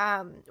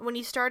when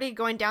you started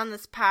going down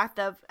this path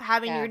of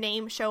having your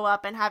name show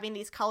up and having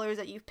these colors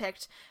that you've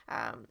picked,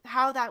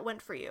 how that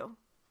went for you.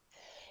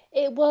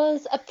 It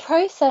was a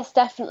process,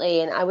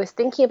 definitely, and I was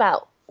thinking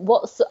about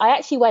I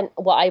actually went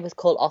what I was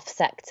called off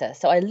sector.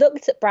 So I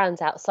looked at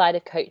brands outside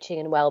of coaching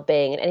and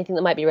well-being and anything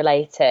that might be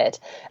related.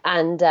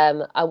 And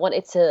I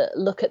wanted to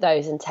look at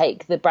those and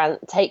take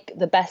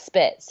the best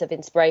bits of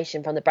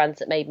inspiration from the brands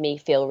that made me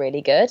feel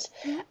really good,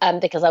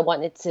 because I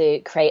wanted to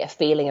create a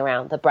feeling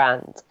around the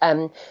brand.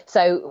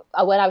 So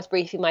when I was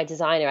briefing my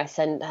designer, I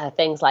sent her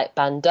things like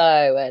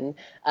Bandeau and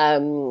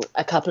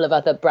a couple of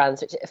other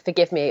brands, which,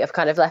 forgive me, have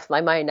kind of left my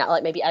mind now,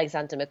 like maybe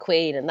Alexander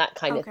McQueen and that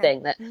kind of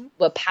thing, that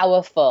were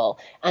powerful.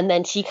 And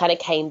then she kind of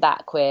came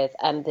back with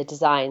the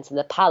designs and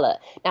the palette.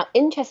 Now,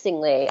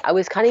 interestingly, I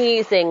was kind of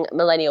using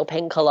Millennial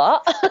Pink a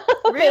lot.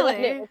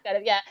 Really?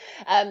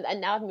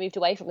 And now I've moved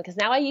away from it because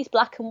now I use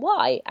black and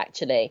white,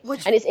 actually.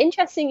 And it's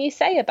interesting you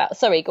say about...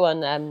 Sorry, go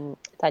on,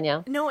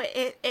 Danielle. No,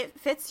 it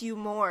fits you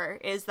more,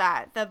 is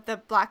that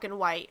the black and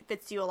white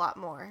fits you a lot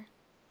more.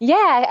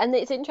 Yeah, and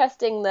it's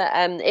interesting that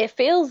it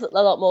feels a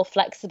lot more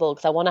flexible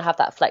because I want to have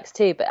that flex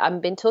too. But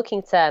I've been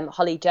talking to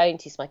Holly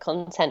Jones, who's my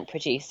content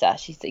producer.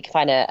 You can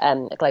find her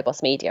at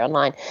Globos Media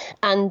online.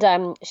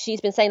 And she's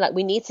been saying, like,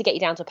 we need to get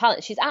you down to a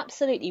palette. She's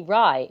absolutely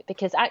right,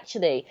 because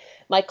actually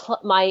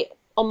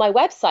on my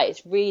website,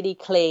 it's really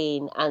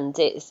clean and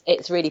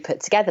it's really put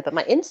together. But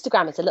my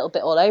Instagram is a little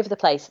bit all over the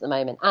place at the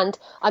moment. And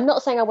I'm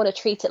not saying I want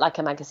to treat it like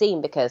a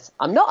magazine, because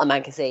I'm not a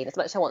magazine. As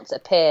much as I want to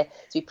appear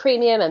to be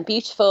premium and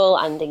beautiful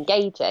and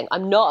engaging,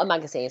 I'm not a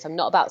magazine. So I'm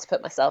not about to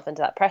put myself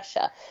into that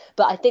pressure.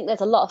 But I think there's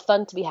a lot of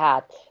fun to be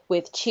had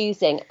with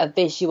choosing a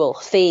visual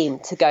theme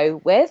to go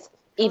with,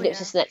 even if it's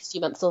just the next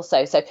few months or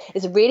so. So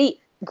it's a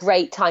really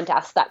great time to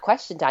ask that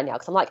question, Danielle,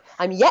 because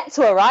I'm yet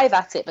to arrive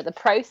at it, but the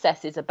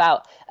process is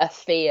about a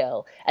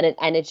feel and an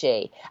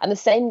energy. And the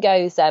same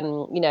goes,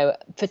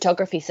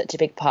 photography is such a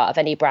big part of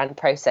any brand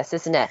process,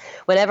 isn't it?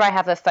 Whenever I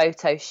have a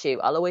photo shoot,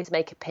 I'll always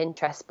make a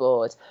Pinterest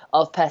board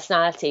of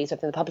personalities,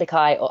 whether in the public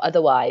eye or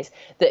otherwise,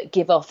 that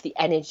give off the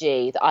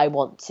energy that I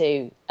want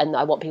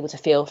people to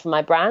feel from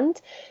my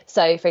brand.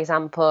 So, for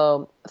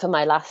example, for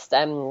my last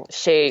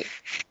shoot,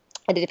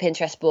 I did a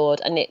Pinterest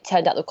board, and it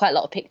turned out there were quite a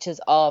lot of pictures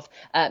of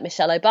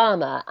Michelle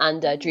Obama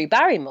and Drew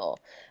Barrymore.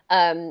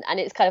 And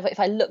it's kind of, if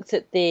I looked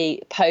at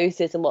the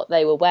poses and what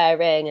they were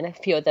wearing, and a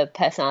few of the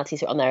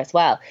personalities were on there as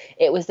well,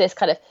 it was this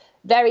kind of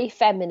very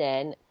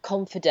feminine,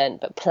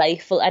 confident, but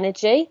playful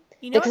energy.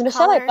 You know, because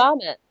Michelle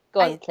Obama... Go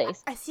on,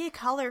 please. I see a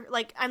color,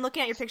 like, I'm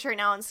looking at your picture right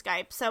now on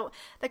Skype. So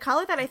the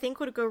color that I think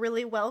would go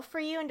really well for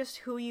you and just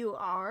who you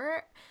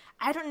are,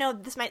 I don't know,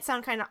 this might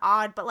sound kind of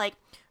odd, but like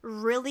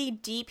really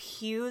deep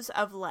hues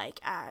of like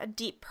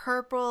deep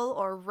purple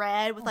or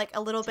red with like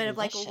a little bit of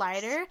like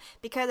lighter,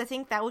 because I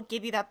think that would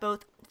give you that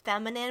both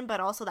feminine but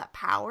also that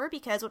power.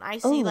 Because when I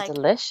see like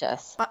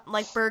delicious,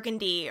 like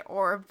burgundy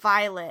or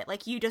violet,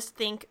 like you just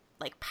think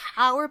like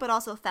power but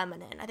also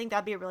feminine. I think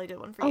that'd be a really good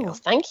one for you. Oh,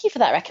 thank you for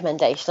that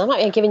recommendation. I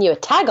might be giving you a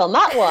tag on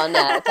that one.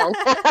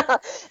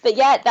 But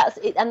yeah, that's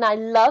it. And I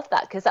love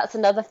that, because that's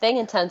another thing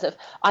in terms of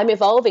I'm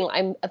evolving.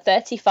 I'm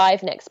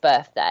 35 next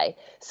birthday,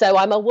 so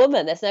I'm a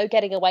woman. There's no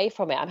getting away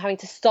from it. I'm having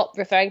to stop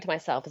referring to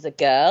myself as a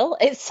girl.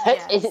 It's such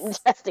an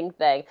interesting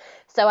thing.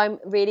 So I'm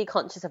really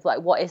conscious of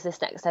like, what is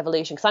this next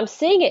evolution? Because I'm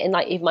seeing it in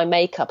like even my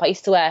makeup. I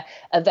used to wear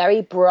a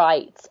very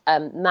bright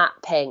matte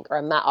pink or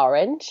a matte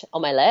orange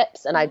on my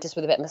lips, and I just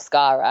with a bit of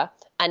mascara.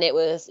 And it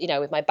was, you know,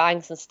 with my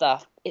bangs and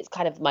stuff, it's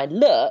kind of my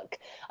look,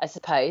 I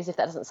suppose, if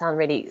that doesn't sound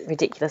really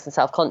ridiculous and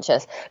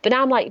self-conscious. But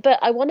now I'm like, but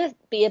I want to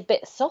be a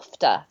bit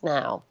softer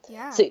now.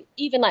 Yeah. So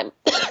even like,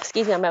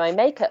 excuse me, my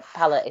makeup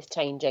palette is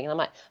changing. And I'm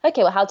like,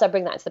 okay, well, how do I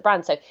bring that into the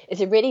brand? So it's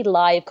a really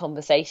live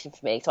conversation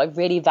for me. So I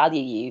really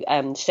value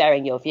you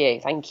sharing your view.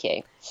 Thank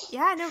you.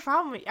 Yeah, no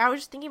problem. I was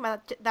just thinking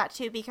about that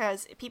too,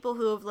 because people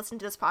who have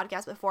listened to this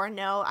podcast before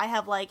know I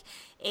have like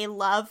a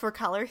love for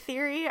color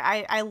theory.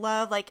 I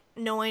love like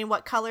knowing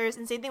what colors,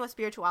 and same thing with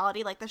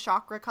spirituality, like the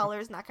chakra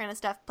colors and that kind of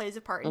stuff plays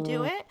a part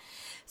into it.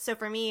 So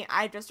for me,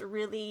 I just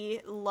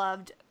really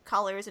loved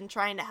colors and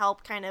trying to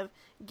help kind of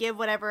give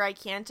whatever I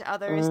can to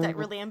others that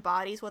really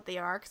embodies what they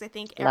are. Because I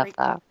think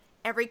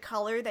every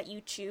color that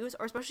you choose,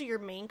 or especially your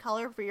main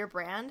color for your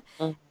brand,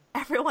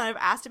 everyone I've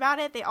asked about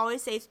it, they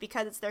always say it's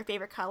because it's their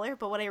favorite color.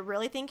 But what I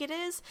really think it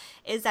is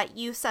that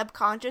you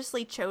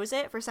subconsciously chose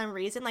it for some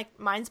reason. Like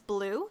mine's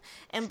blue,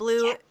 and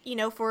blue, you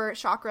know, for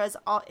chakras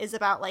is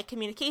about like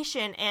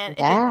communication and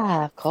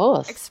of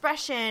course,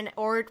 expression,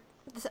 or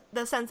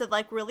the sense of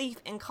like relief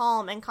and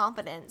calm and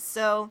confidence.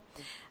 So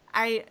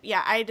I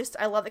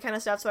love that kind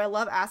of stuff. So I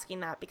love asking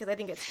that because I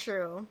think it's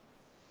true.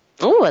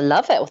 Oh, I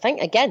love it. Well, thank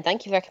you for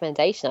the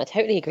recommendation. I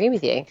totally agree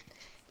with you.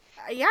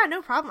 Yeah,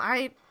 no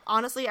problem.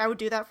 Honestly, I would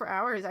do that for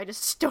hours. I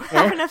just don't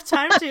have enough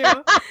time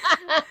to.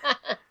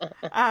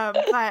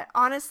 But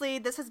honestly,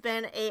 this has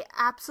been a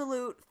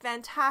absolute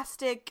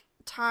fantastic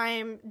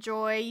time,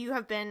 Joy. You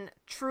have been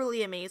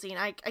truly amazing.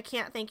 I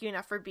can't thank you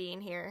enough for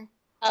being here.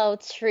 Oh,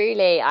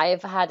 truly.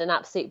 I've had an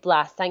absolute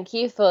blast. Thank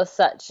you for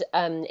such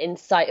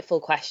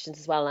insightful questions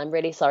as well. I'm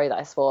really sorry that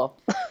I swore.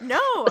 No,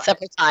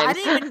 several times. I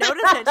didn't even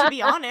notice it, to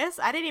be honest.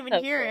 I didn't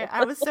even hear it.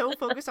 I was so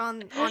focused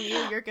on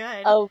you. You're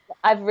good. Oh,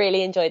 I've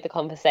really enjoyed the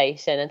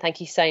conversation, and thank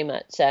you so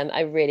much.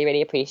 I really,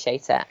 really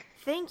appreciate it.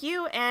 Thank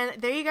you, and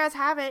there you guys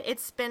have it.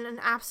 It's been an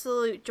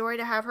absolute joy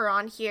to have her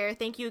on here.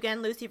 Thank you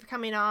again, Lucy, for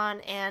coming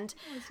on. And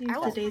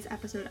today's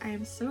episode, I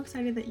am so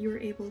excited that you were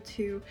able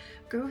to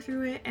go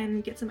through it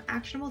and get some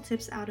actionable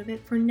tips out of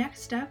it. For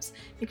next steps,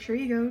 make sure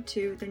you go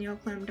to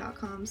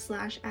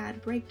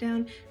danielleclem.com/ad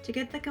breakdown to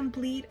get the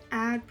complete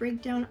ad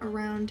breakdown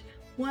around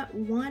what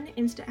one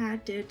Insta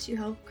ad did to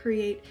help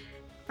create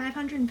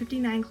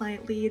 559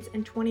 client leads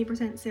and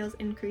 20% sales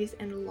increase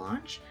in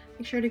launch.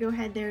 Make sure to go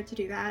ahead there to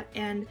do that,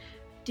 and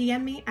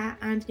DM me at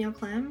I'm Danielle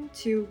Clem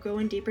to go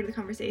in deeper to the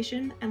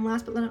conversation. And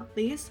last but not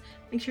least,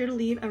 make sure to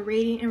leave a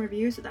rating and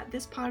review so that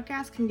this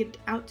podcast can get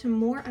out to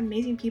more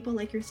amazing people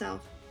like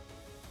yourself.